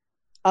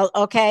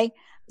 Okay?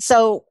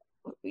 So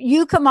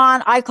you come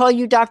on, I call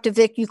you Dr.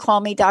 Vic, you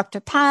call me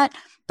Dr. Pat,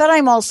 but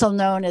I'm also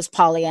known as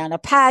Pollyanna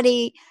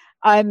Patty.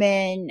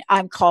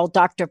 I'm called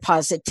Dr.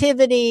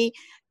 Positivity,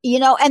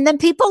 and then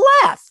people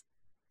laugh.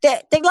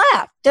 They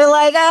laugh. They're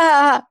like,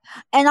 ah.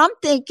 And I'm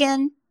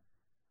thinking,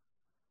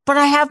 but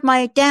I have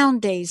my down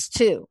days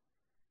too.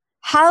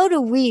 How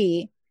do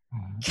we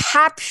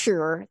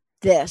capture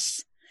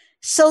this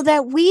so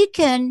that we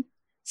can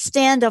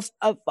stand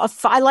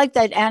I like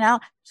that, Anna,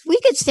 we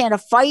could stand a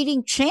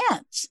fighting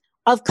chance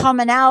of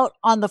coming out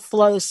on the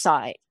flow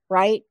side,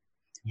 right?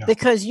 Yeah.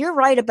 Because you're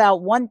right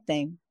about one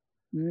thing.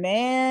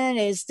 Man,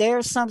 is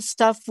there some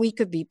stuff we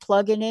could be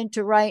plugging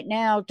into right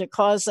now to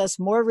cause us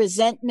more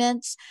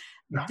resentments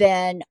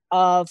than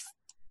of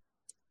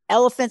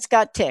elephants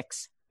got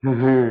ticks.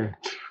 Mm-hmm.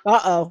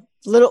 Uh-oh.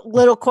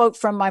 Little quote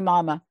from my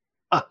mama.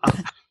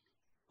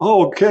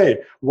 Okay.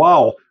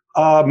 Wow.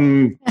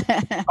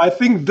 I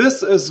think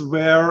this is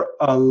where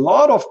a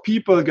lot of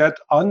people get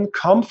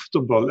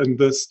uncomfortable in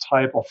this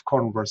type of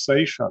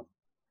conversation,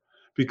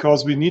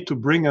 because we need to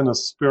bring in a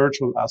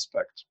spiritual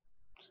aspect.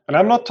 And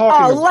I'm not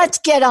talking let's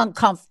get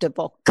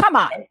uncomfortable. Come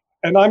on.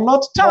 And I'm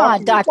not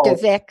talking Dr.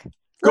 Vic.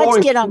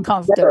 Let's get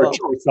uncomfortable.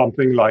 Or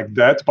something like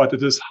that, but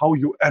it is how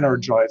you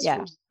energize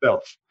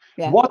yourself.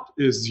 Yeah. What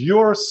is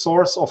your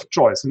source of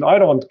choice? And I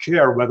don't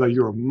care whether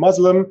you're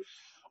Muslim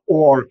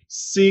or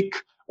Sikh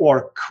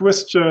or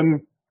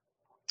Christian,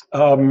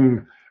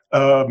 whatever,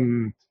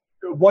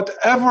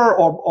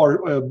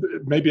 or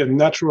maybe a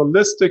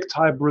naturalistic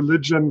type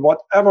religion,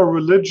 whatever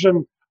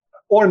religion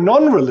or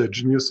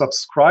non-religion you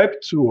subscribe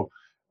to,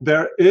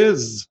 there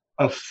is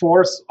a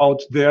force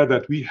out there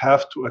that we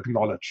have to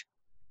acknowledge.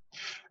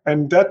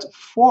 And that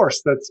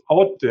force that's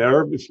out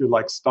there, if you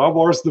like Star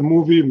Wars, the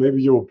movie,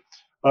 maybe you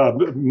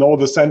know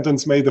the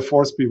sentence, "May the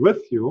force be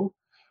with you."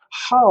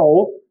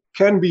 How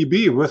can we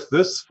be with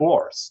this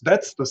force?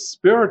 That's the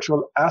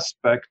spiritual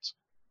aspect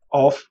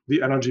of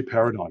the energy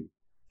paradigm.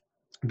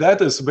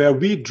 That is where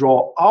we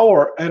draw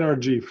our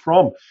energy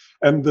from.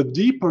 And the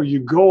deeper you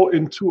go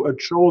into a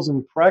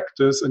chosen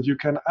practice, and you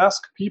can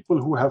ask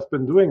people who have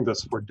been doing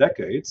this for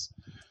decades,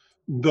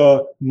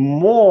 the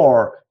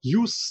more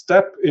you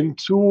step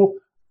into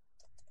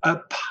a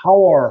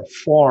power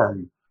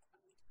form,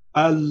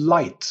 a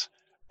light,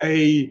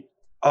 a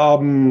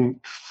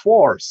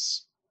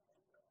force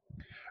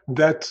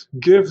that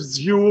gives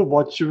you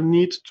what you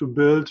need to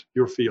build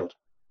your field.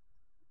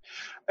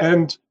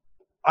 And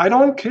I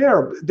don't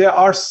care. There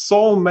are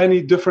so many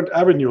different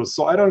avenues,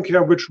 so I don't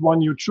care which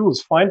one you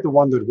choose. Find the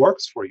one that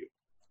works for you.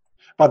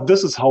 But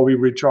this is how we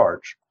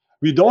recharge.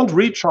 We don't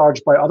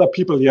recharge by other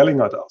people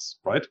yelling at us,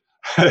 right?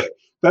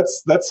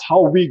 That's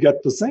how we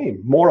get the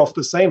same. More of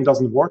the same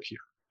doesn't work here.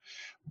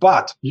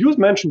 But you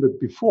mentioned it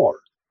before.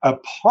 A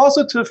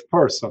positive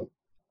person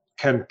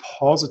can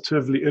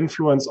positively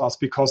influence us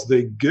because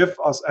they give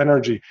us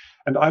energy.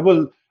 And I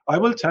will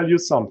tell you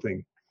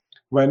something.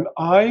 When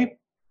I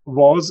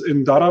was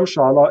in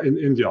Dharamshala in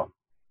India,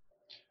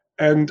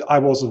 and I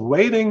was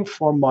waiting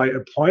for my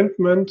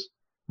appointment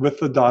with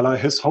the Dalai,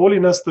 His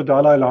Holiness the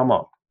Dalai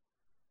Lama.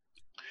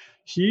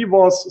 He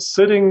was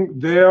sitting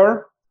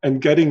there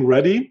and getting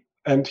ready,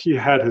 and he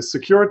had his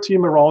security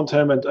team around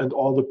him and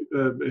all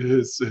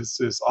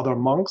his other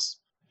monks.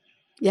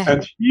 Yeah.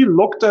 And he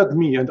looked at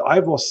me, and I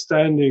was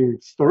standing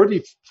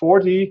 30,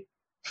 40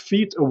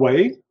 feet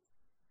away,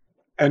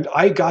 and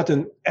I got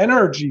an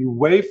energy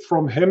wave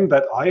from him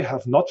that I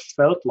have not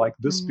felt like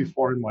this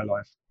before in my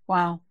life.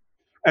 Wow.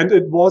 And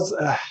it was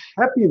a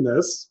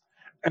happiness,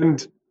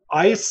 and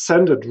I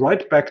sent it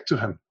right back to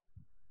him.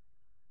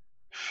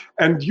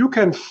 And you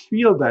can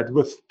feel that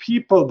with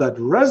people that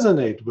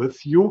resonate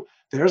with you.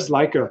 There's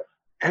like a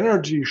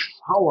energy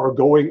shower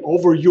going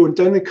over you, and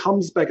then it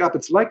comes back up.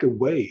 It's like a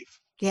wave.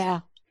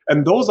 Yeah.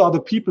 And those are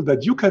the people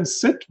that you can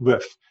sit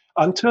with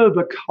until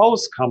the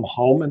cows come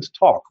home and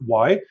talk.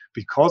 Why?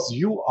 Because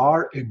you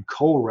are in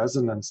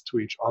co-resonance to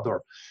each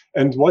other.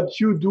 And what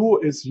you do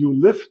is you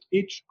lift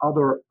each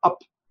other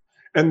up.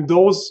 And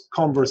those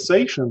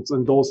conversations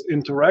and those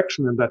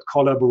interaction and that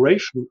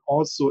collaboration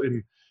also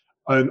in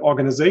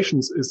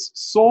organizations is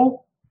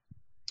so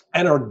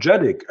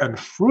energetic and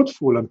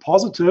fruitful and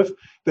positive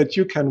that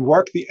you can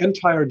work the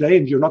entire day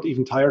and you're not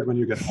even tired when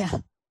you get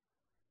home.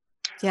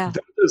 Yeah.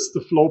 That is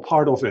the flow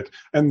part of it.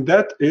 And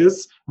that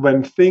is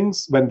when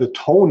the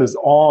tone is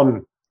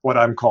on, what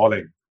I'm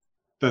calling.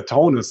 The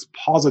tone is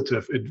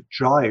positive, it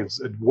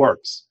jives, it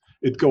works.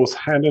 It goes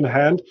hand in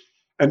hand.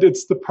 And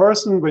it's the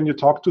person, when you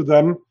talk to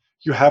them,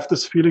 you have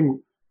this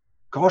feeling,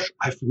 gosh,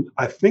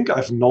 I think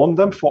I've known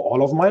them for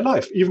all of my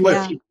life, even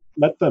if you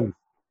met them.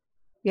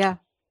 Yeah.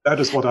 That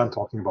is what I'm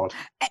talking about.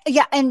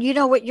 Yeah. And you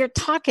know what you're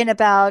talking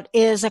about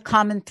is a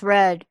common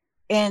thread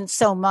in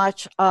so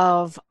much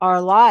of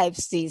our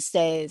lives these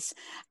days.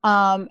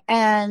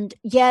 And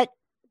yet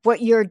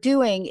what you're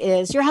doing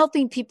is you're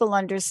helping people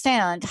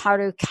understand how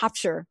to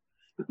capture,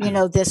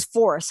 this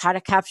force, how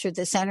to capture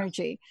this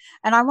energy.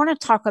 And I want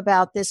to talk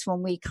about this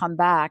when we come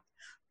back,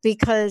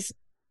 because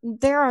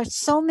there are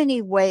so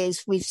many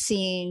ways we've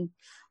seen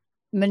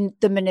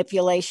the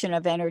manipulation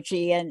of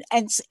energy. And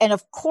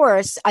of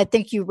course, I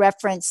think you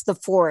referenced the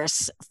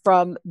Force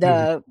from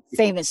the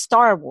famous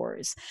Star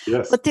Wars.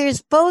 Yes. But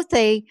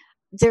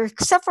there are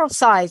several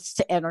sides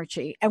to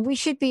energy, and we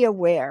should be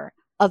aware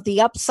of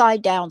the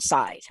upside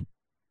downside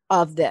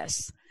of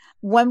this.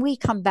 When we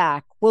come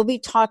back, we'll be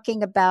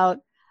talking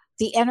about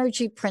the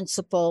energy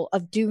principle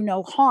of do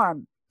no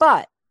harm.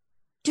 But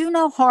do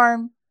no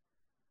harm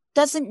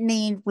doesn't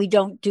mean we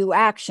don't do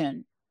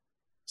action.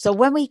 So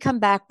when we come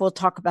back, we'll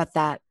talk about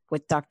that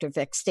with Dr.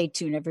 Vic. Stay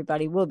tuned,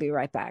 everybody. We'll be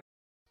right back.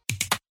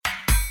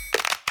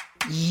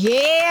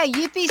 Yeah,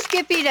 yippee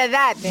skippy to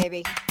that,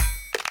 baby.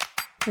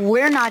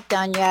 We're not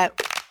done yet.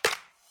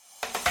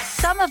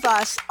 Some of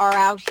us are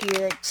out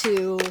here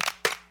to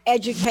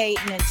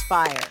educate and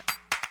inspire.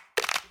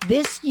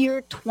 This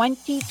year,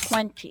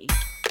 2020,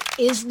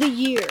 is the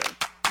year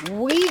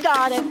we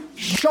gotta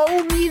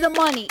show me the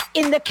money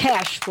in the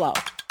cash flow.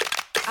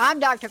 I'm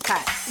Dr.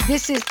 Pat.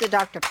 This is the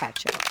Dr. Pat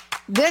Show.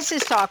 This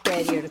is Talk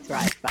Radio to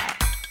Thrive By.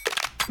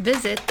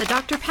 Visit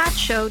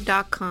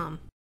thedrpatshow.com.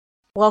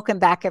 Welcome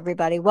back,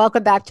 everybody.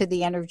 Welcome back to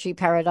the Energy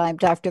Paradigm.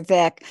 Dr.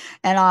 Vic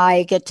and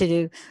I get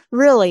to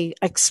really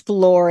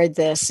explore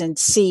this and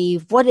see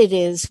what it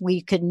is we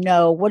could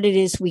know, what it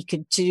is we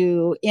could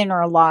do in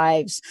our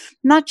lives,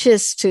 not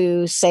just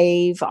to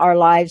save our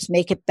lives,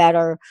 make it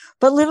better,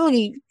 but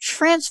literally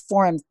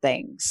transform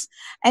things.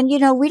 And,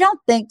 we don't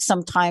think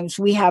sometimes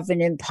we have an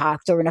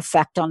impact or an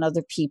effect on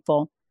other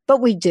people, but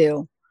we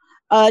do.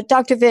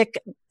 Dr. Vic,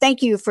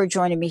 thank you for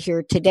joining me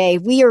here today.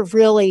 We are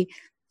really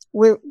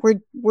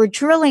we're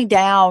drilling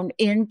down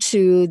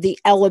into the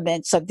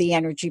elements of the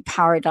energy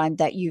paradigm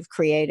that you've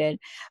created.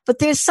 But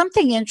there's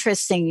something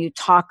interesting you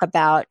talk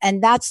about,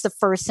 and that's the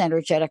first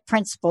energetic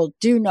principle,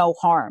 do no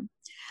harm.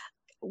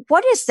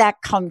 What does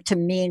that come to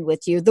mean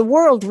with you? The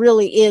world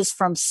really is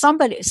from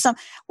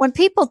when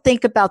people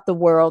think about the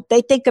world,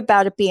 they think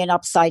about it being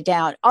upside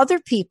down.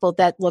 Other people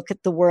that look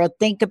at the world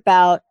think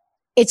about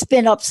it's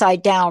been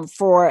upside down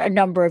for a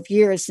number of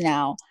years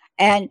now.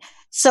 And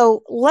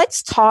so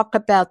let's talk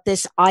about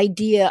this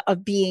idea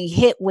of being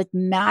hit with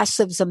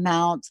massive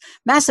amounts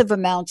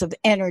of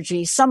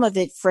energy, some of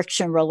it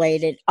friction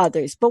related,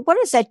 others. But what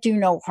does that do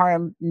no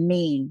harm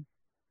mean?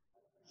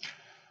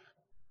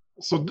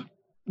 So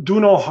do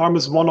no harm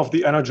is one of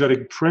the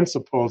energetic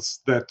principles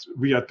that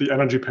we at the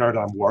Energy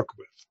Paradigm work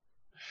with.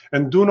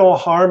 And do no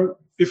harm,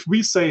 if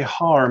we say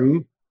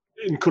harm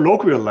in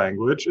colloquial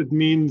language, it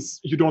means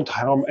you don't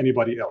harm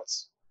anybody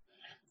else.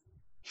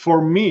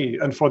 For me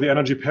and for the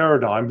Energy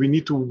Paradigm, we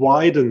need to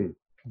widen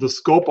the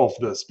scope of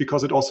this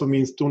because it also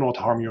means do not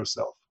harm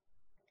yourself.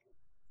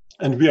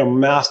 And we are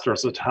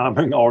masters at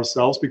harming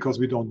ourselves because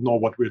we don't know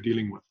what we're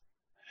dealing with.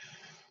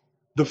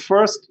 The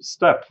first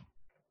step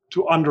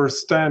to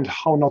understand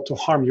how not to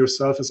harm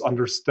yourself is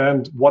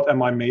understand what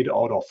am I made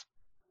out of.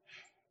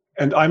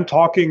 And I'm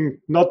talking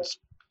not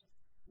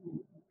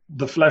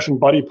the flesh and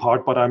body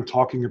part, but I'm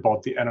talking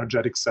about the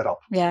energetic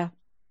setup. Yeah.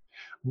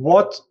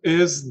 What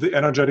is the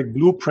energetic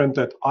blueprint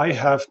that I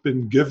have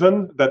been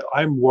given that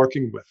I'm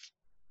working with?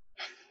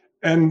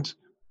 And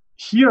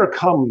here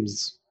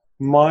comes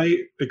my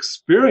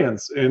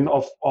experience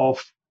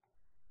of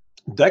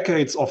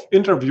decades of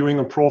interviewing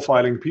and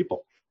profiling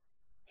people.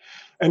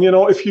 And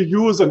if you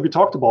use, and we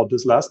talked about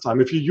this last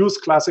time, if you use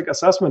classic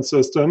assessment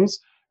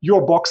systems,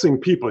 you're boxing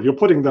people. You're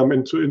putting them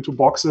into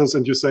boxes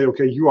and you say,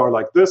 okay, you are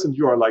like this and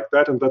you are like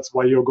that, and that's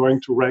why you're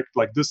going to react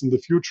like this in the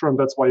future, and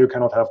that's why you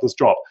cannot have this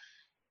job.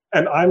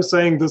 And I'm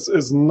saying this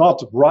is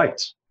not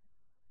right.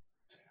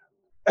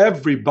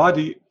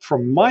 Everybody,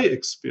 from my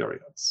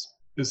experience,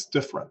 is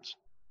different.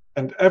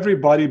 And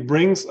everybody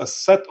brings a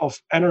set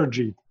of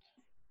energy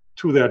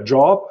to their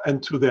job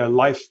and to their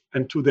life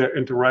and to their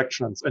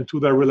interactions and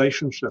to their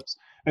relationships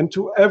and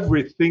to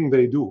everything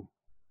they do.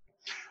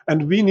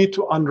 And we need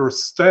to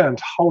understand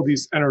how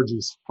these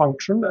energies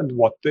function and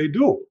what they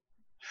do.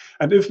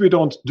 And if we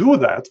don't do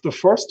that, the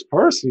first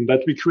person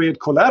that we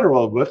create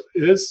collateral with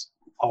is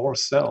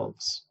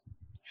ourselves.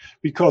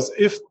 Because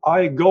if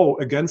I go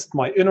against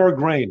my inner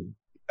grain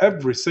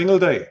every single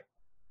day,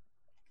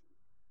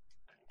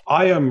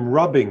 I am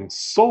rubbing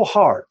so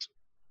hard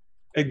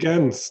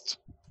against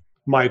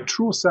my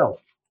true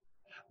self,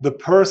 the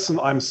person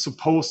I'm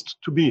supposed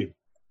to be.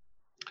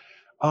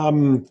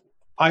 I'm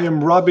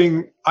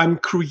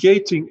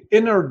creating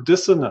inner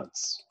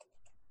dissonance.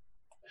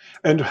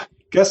 And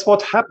guess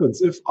what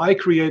happens if I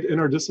create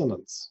inner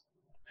dissonance?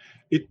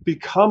 It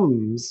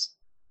becomes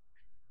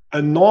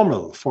a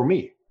normal for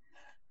me.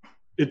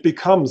 It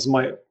becomes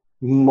my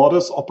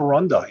modus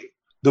operandi,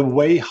 the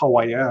way how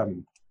I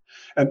am.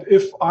 And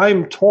if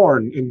I'm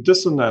torn and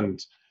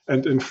dissonant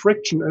and in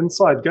friction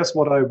inside, guess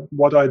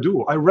what I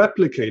do? I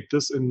replicate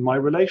this in my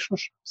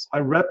relationships. I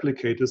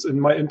replicate this in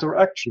my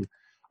interaction.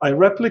 I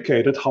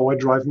replicated how I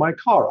drive my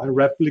car. I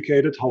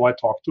replicated how I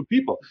talk to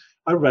people.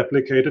 I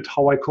replicated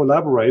how I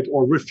collaborate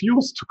or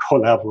refuse to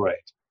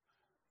collaborate.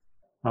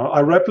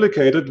 I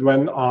replicated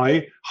when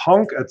I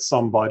honk at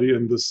somebody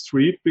in the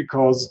street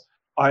because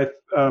I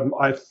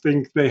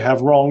think they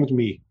have wronged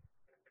me.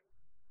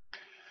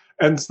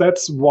 And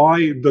that's why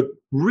the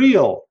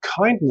real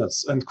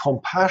kindness and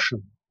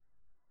compassion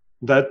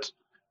that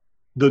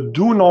the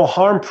do no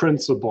harm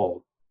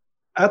principle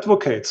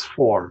advocates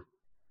for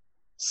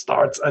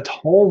starts at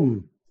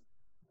home.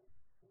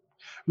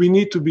 We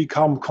need to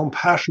become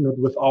compassionate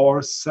with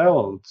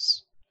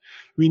ourselves.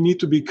 We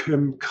need to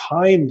become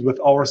kind with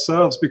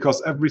ourselves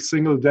because every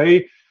single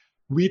day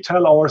we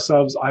tell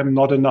ourselves, I'm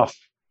not enough,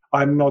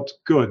 I'm not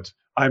good,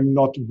 I'm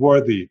not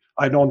worthy,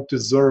 I don't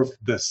deserve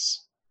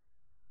this.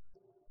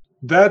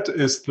 That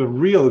is the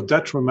real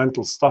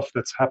detrimental stuff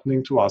that's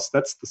happening to us.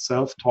 That's the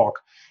self-talk.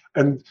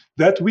 And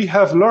that we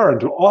have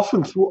learned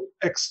often through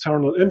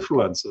external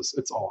influences.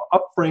 It's our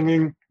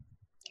upbringing,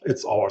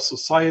 it's our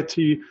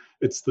society,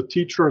 it's the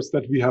teachers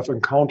that we have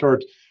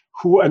encountered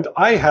who, and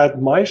I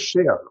had my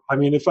share. I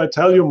mean, if I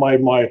tell you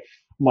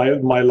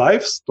my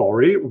life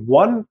story,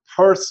 one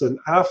person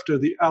after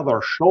the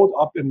other showed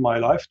up in my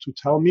life to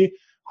tell me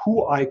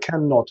who I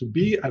cannot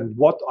be and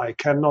what I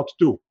cannot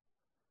do.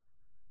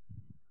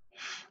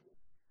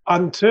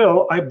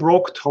 Until I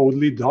broke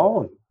totally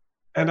down.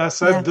 And I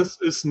said, this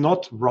is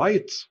not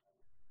right.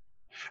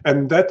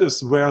 And that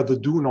is where the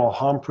do no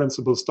harm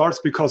principle starts,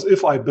 because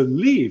if I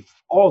believe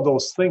all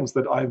those things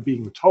that I'm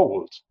being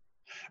told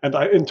and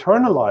I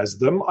internalize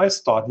them, I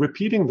start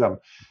repeating them.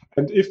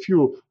 And if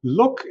you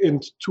look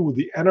into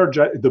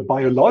the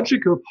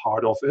biological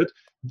part of it,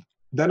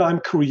 then I'm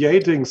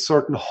creating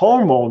certain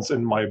hormones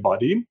in my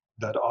body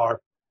that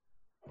are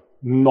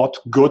not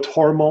good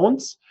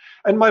hormones.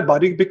 And my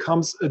body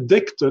becomes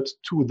addicted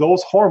to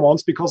those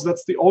hormones because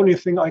that's the only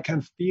thing I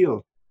can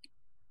feel.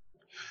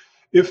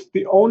 If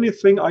the only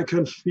thing I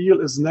can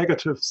feel is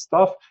negative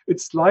stuff,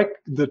 it's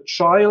like the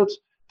child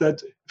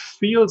that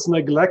feels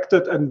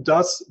neglected and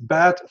does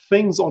bad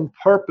things on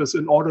purpose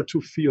in order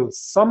to feel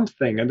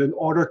something and in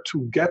order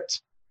to get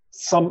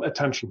some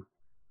attention.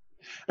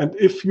 And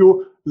if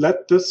you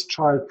let this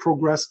child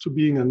progress to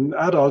being an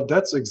adult,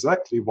 that's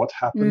exactly what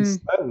happens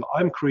then.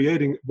 I'm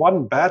creating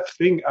one bad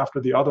thing after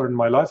the other in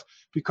my life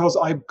because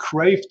I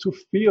crave to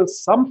feel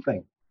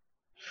something.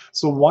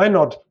 So why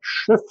not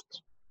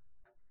shift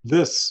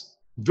this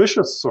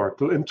vicious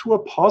circle into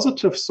a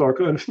positive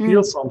circle and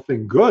feel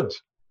something good?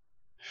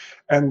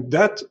 And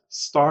that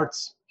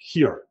starts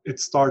here. It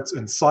starts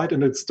inside,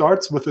 and it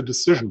starts with a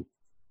decision.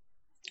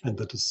 And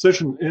the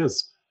decision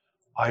is,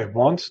 I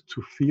want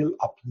to feel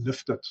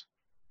uplifted.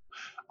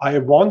 I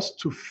want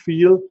to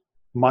feel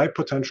my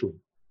potential.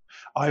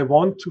 I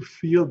want to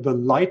feel the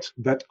light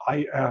that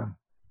I am.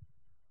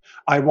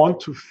 I want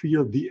to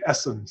feel the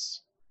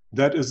essence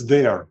that is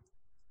there.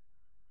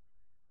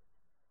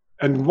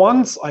 And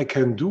once I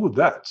can do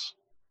that,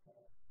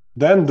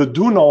 then the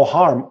do no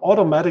harm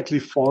automatically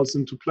falls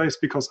into place,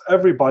 because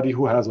everybody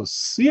who has a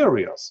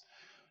serious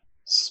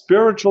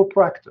spiritual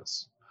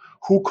practice,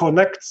 who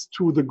connects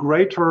to the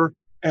greater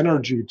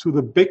energy, to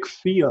the big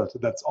field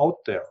that's out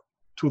there,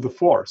 to the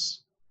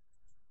force,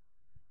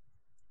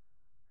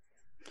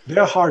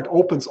 their heart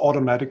opens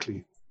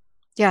automatically.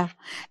 Yeah.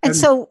 And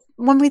so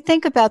when we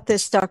think about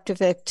this, Dr.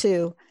 Vic,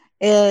 too,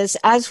 is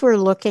as we're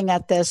looking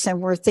at this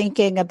and we're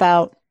thinking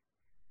about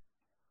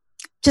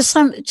just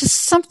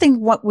something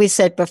what we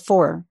said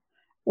before,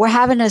 we're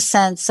having a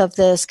sense of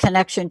this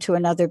connection to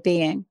another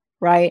being,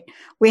 right?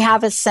 We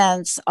have a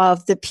sense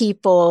of the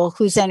people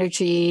whose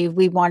energy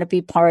we want to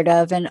be part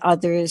of and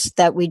others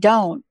that we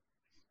don't.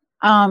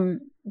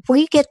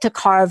 We get to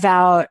carve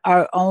out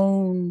our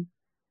own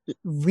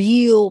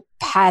real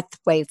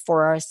pathway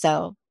for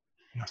ourselves.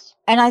 Yes.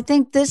 And I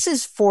think this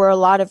is, for a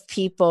lot of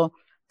people,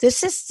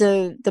 this is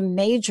the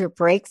major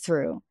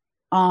breakthrough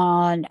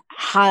on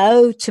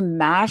how to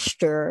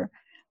master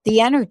the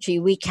energy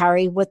we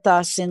carry with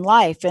us in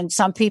life. And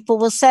some people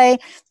will say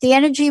the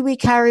energy we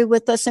carry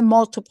with us in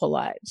multiple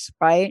lives,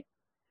 right?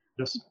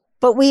 Yes.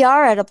 But we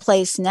are at a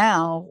place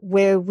now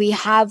where we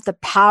have the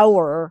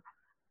power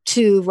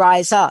to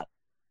rise up.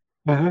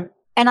 Mm-hmm.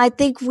 And I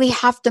think we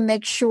have to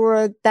make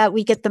sure that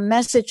we get the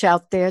message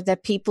out there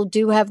that people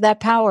do have that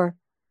power.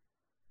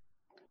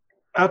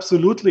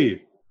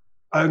 Absolutely.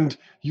 And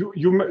you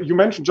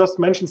mentioned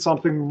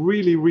something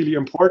really, really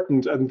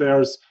important. And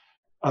there's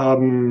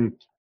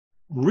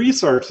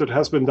research that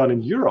has been done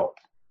in Europe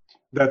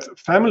that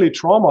family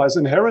trauma is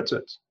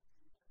inherited.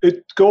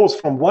 It goes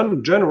from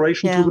one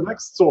generation to the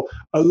next. So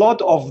a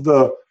lot of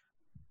the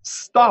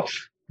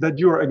stuff that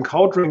you're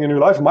encountering in your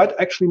life might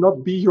actually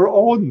not be your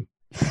own.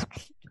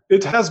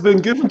 It has been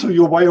given to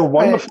you by your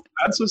wonderful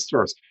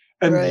ancestors.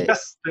 And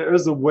yes, there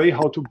is a way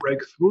how to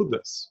break through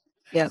this.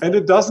 Yeah. And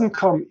it doesn't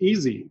come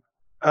easy.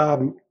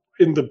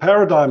 In the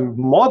paradigm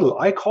model,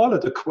 I call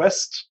it a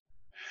quest.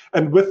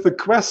 And with the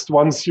quest,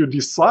 once you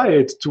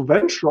decide to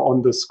venture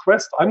on this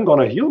quest, I'm going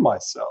to heal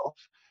myself,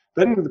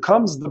 then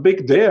comes the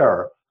big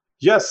dare.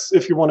 Yes,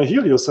 if you want to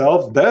heal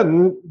yourself,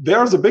 then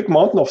there's a big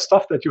mountain of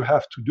stuff that you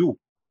have to do.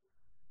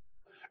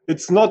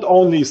 It's not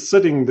only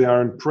sitting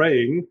there and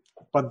praying,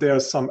 but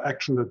there's some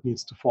action that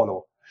needs to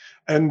follow.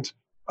 And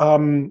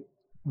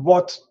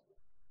what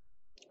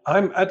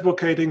I'm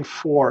advocating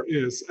for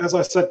is, as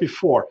I said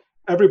before,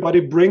 everybody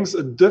brings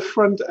a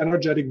different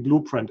energetic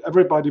blueprint.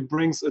 Everybody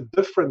brings a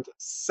different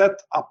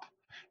setup.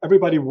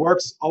 Everybody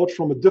works out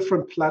from a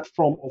different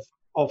platform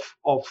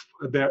of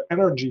their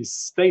energy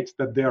state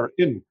that they're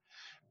in,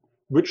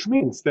 which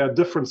means there are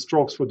different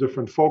strokes for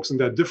different folks, and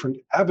there are different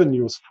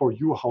avenues for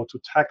you how to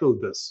tackle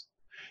this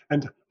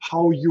and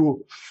how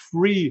you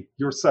free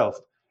yourself.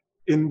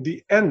 In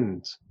the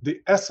end, the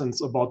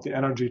essence about the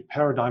energy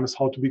paradigm is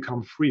how to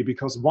become free,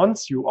 because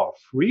once you are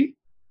free,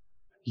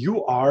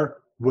 you are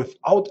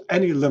without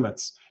any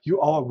limits. You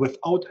are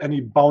without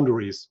any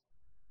boundaries.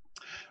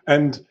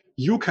 And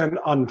you can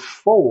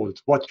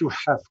unfold what you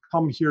have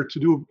come here to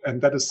do.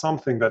 And that is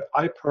something that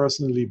I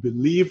personally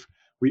believe.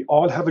 We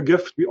all have a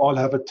gift. We all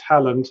have a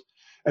talent.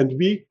 And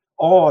we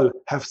all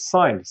have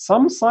signed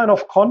some sign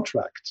of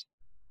contract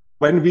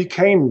when we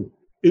came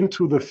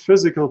into the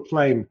physical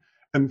plane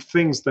and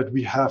things that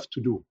we have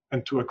to do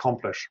and to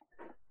accomplish.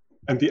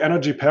 And the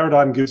energy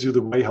paradigm gives you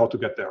the way how to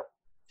get there.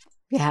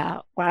 Yeah.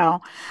 Wow.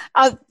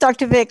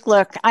 Dr. Vic,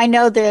 look, I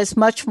know there's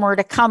much more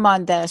to come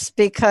on this,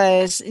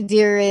 because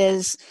there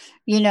is,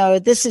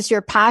 this is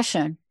your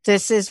passion,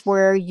 This is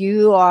where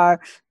you are,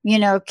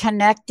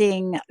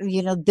 connecting,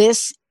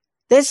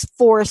 this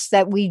force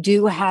that we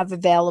do have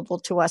available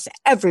to us.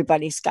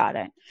 Everybody's got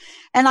it.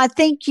 And I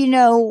think,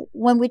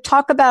 when we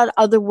talk about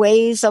other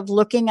ways of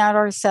looking at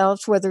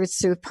ourselves, whether it's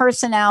through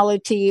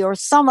personality or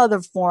some other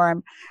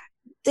form,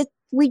 that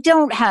we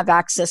don't have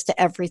access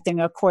to everything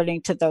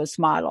according to those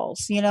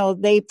models.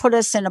 They put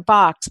us in a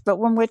box. But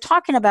when we're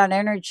talking about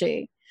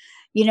energy,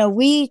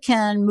 we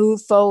can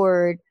move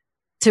forward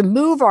to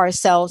move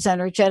ourselves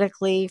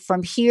energetically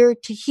from here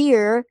to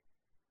here.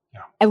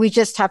 Yeah. And we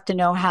just have to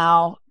know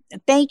how.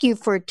 Thank you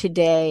for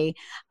today.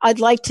 I'd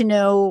like to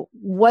know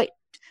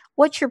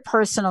what's your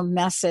personal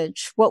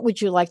message? What would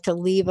you like to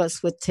leave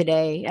us with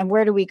today? And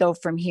where do we go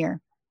from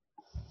here?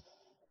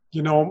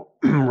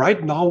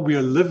 Right now we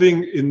are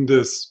living in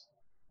this,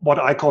 what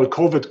I call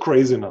COVID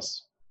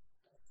craziness.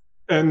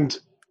 And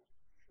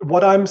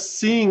what I'm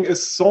seeing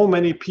is so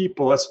many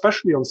people,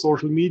 especially on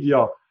social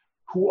media,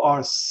 who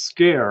are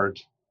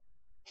scared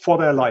for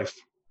their life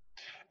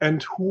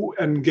and who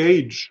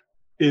engage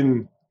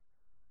in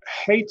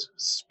hate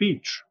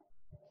speech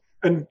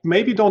and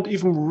maybe don't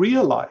even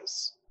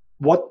realize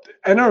what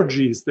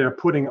energies they're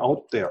putting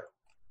out there.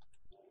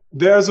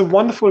 There's a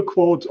wonderful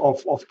quote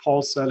of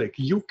Paul Selig: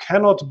 "You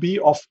cannot be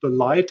of the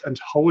light and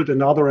hold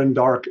another in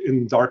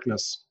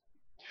darkness."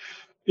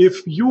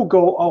 If you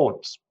go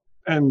out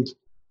and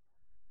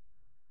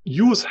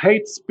use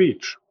hate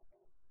speech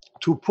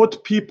to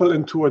put people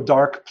into a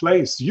dark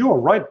place, you're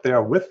right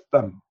there with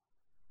them.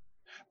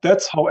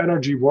 That's how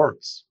energy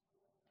works.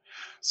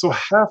 So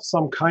have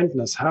some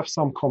kindness, have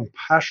some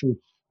compassion,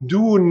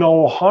 do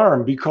no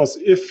harm, because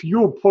if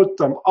you put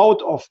them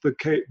out of the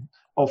cave,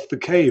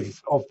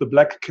 of the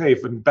black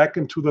cave, and back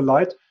into the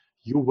light,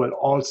 you will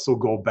also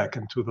go back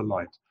into the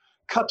light.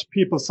 Cut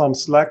people some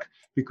slack,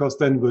 because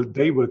then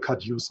they will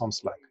cut you some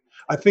slack.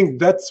 I think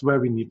that's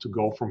where we need to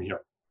go from here.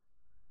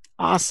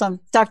 Awesome.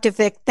 Dr.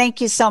 Vic, thank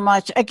you so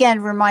much.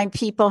 Again, remind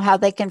people how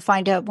they can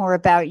find out more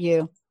about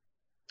you.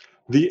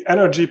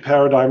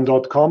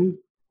 TheEnergyParadigm.com,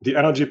 The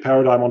Energy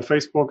Paradigm on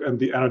Facebook, and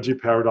The Energy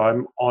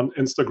Paradigm on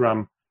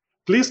Instagram.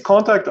 Please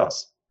contact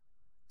us.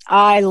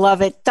 I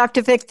love it.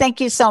 Dr. Vic,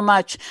 thank you so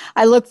much.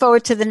 I look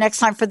forward to the next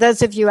time. For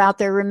those of you out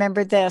there,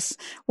 remember this.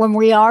 When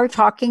we are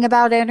talking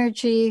about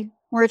energy,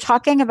 we're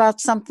talking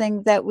about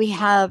something that we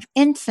have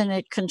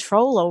infinite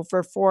control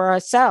over for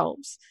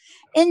ourselves.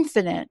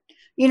 Infinite.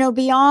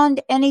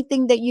 Beyond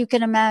anything that you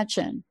can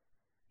imagine.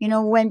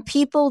 When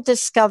people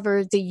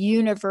discover the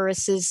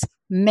universe's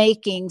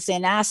makings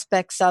and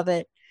aspects of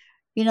it,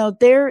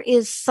 there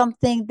is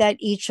something that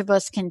each of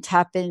us can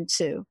tap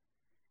into.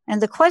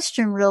 And the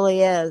question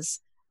really is,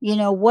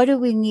 what do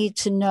we need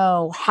to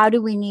know? How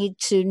do we need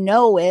to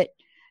know it?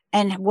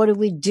 And what do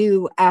we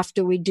do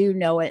after we do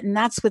know it? And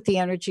that's what the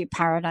energy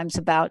paradigm's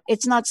about.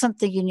 It's not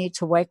something you need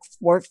to wait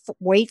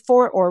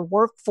for or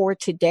work for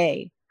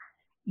today.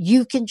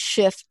 You can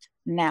shift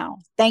now.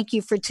 Thank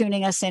you for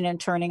tuning us in and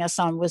turning us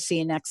on. We'll see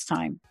you next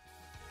time.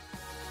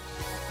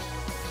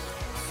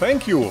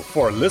 Thank you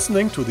for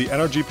listening to the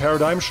Energy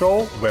Paradigm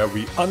Show, where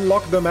we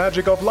unlock the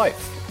magic of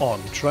life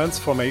on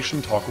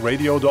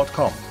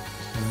transformationtalkradio.com.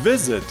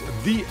 Visit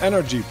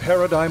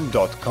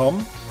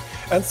theenergyparadigm.com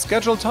and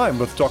schedule time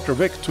with Dr.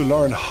 Vic to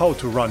learn how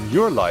to run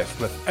your life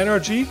with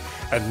energy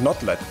and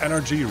not let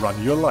energy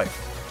run your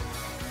life.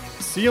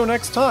 See you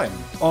next time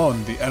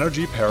on the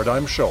Energy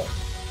Paradigm Show.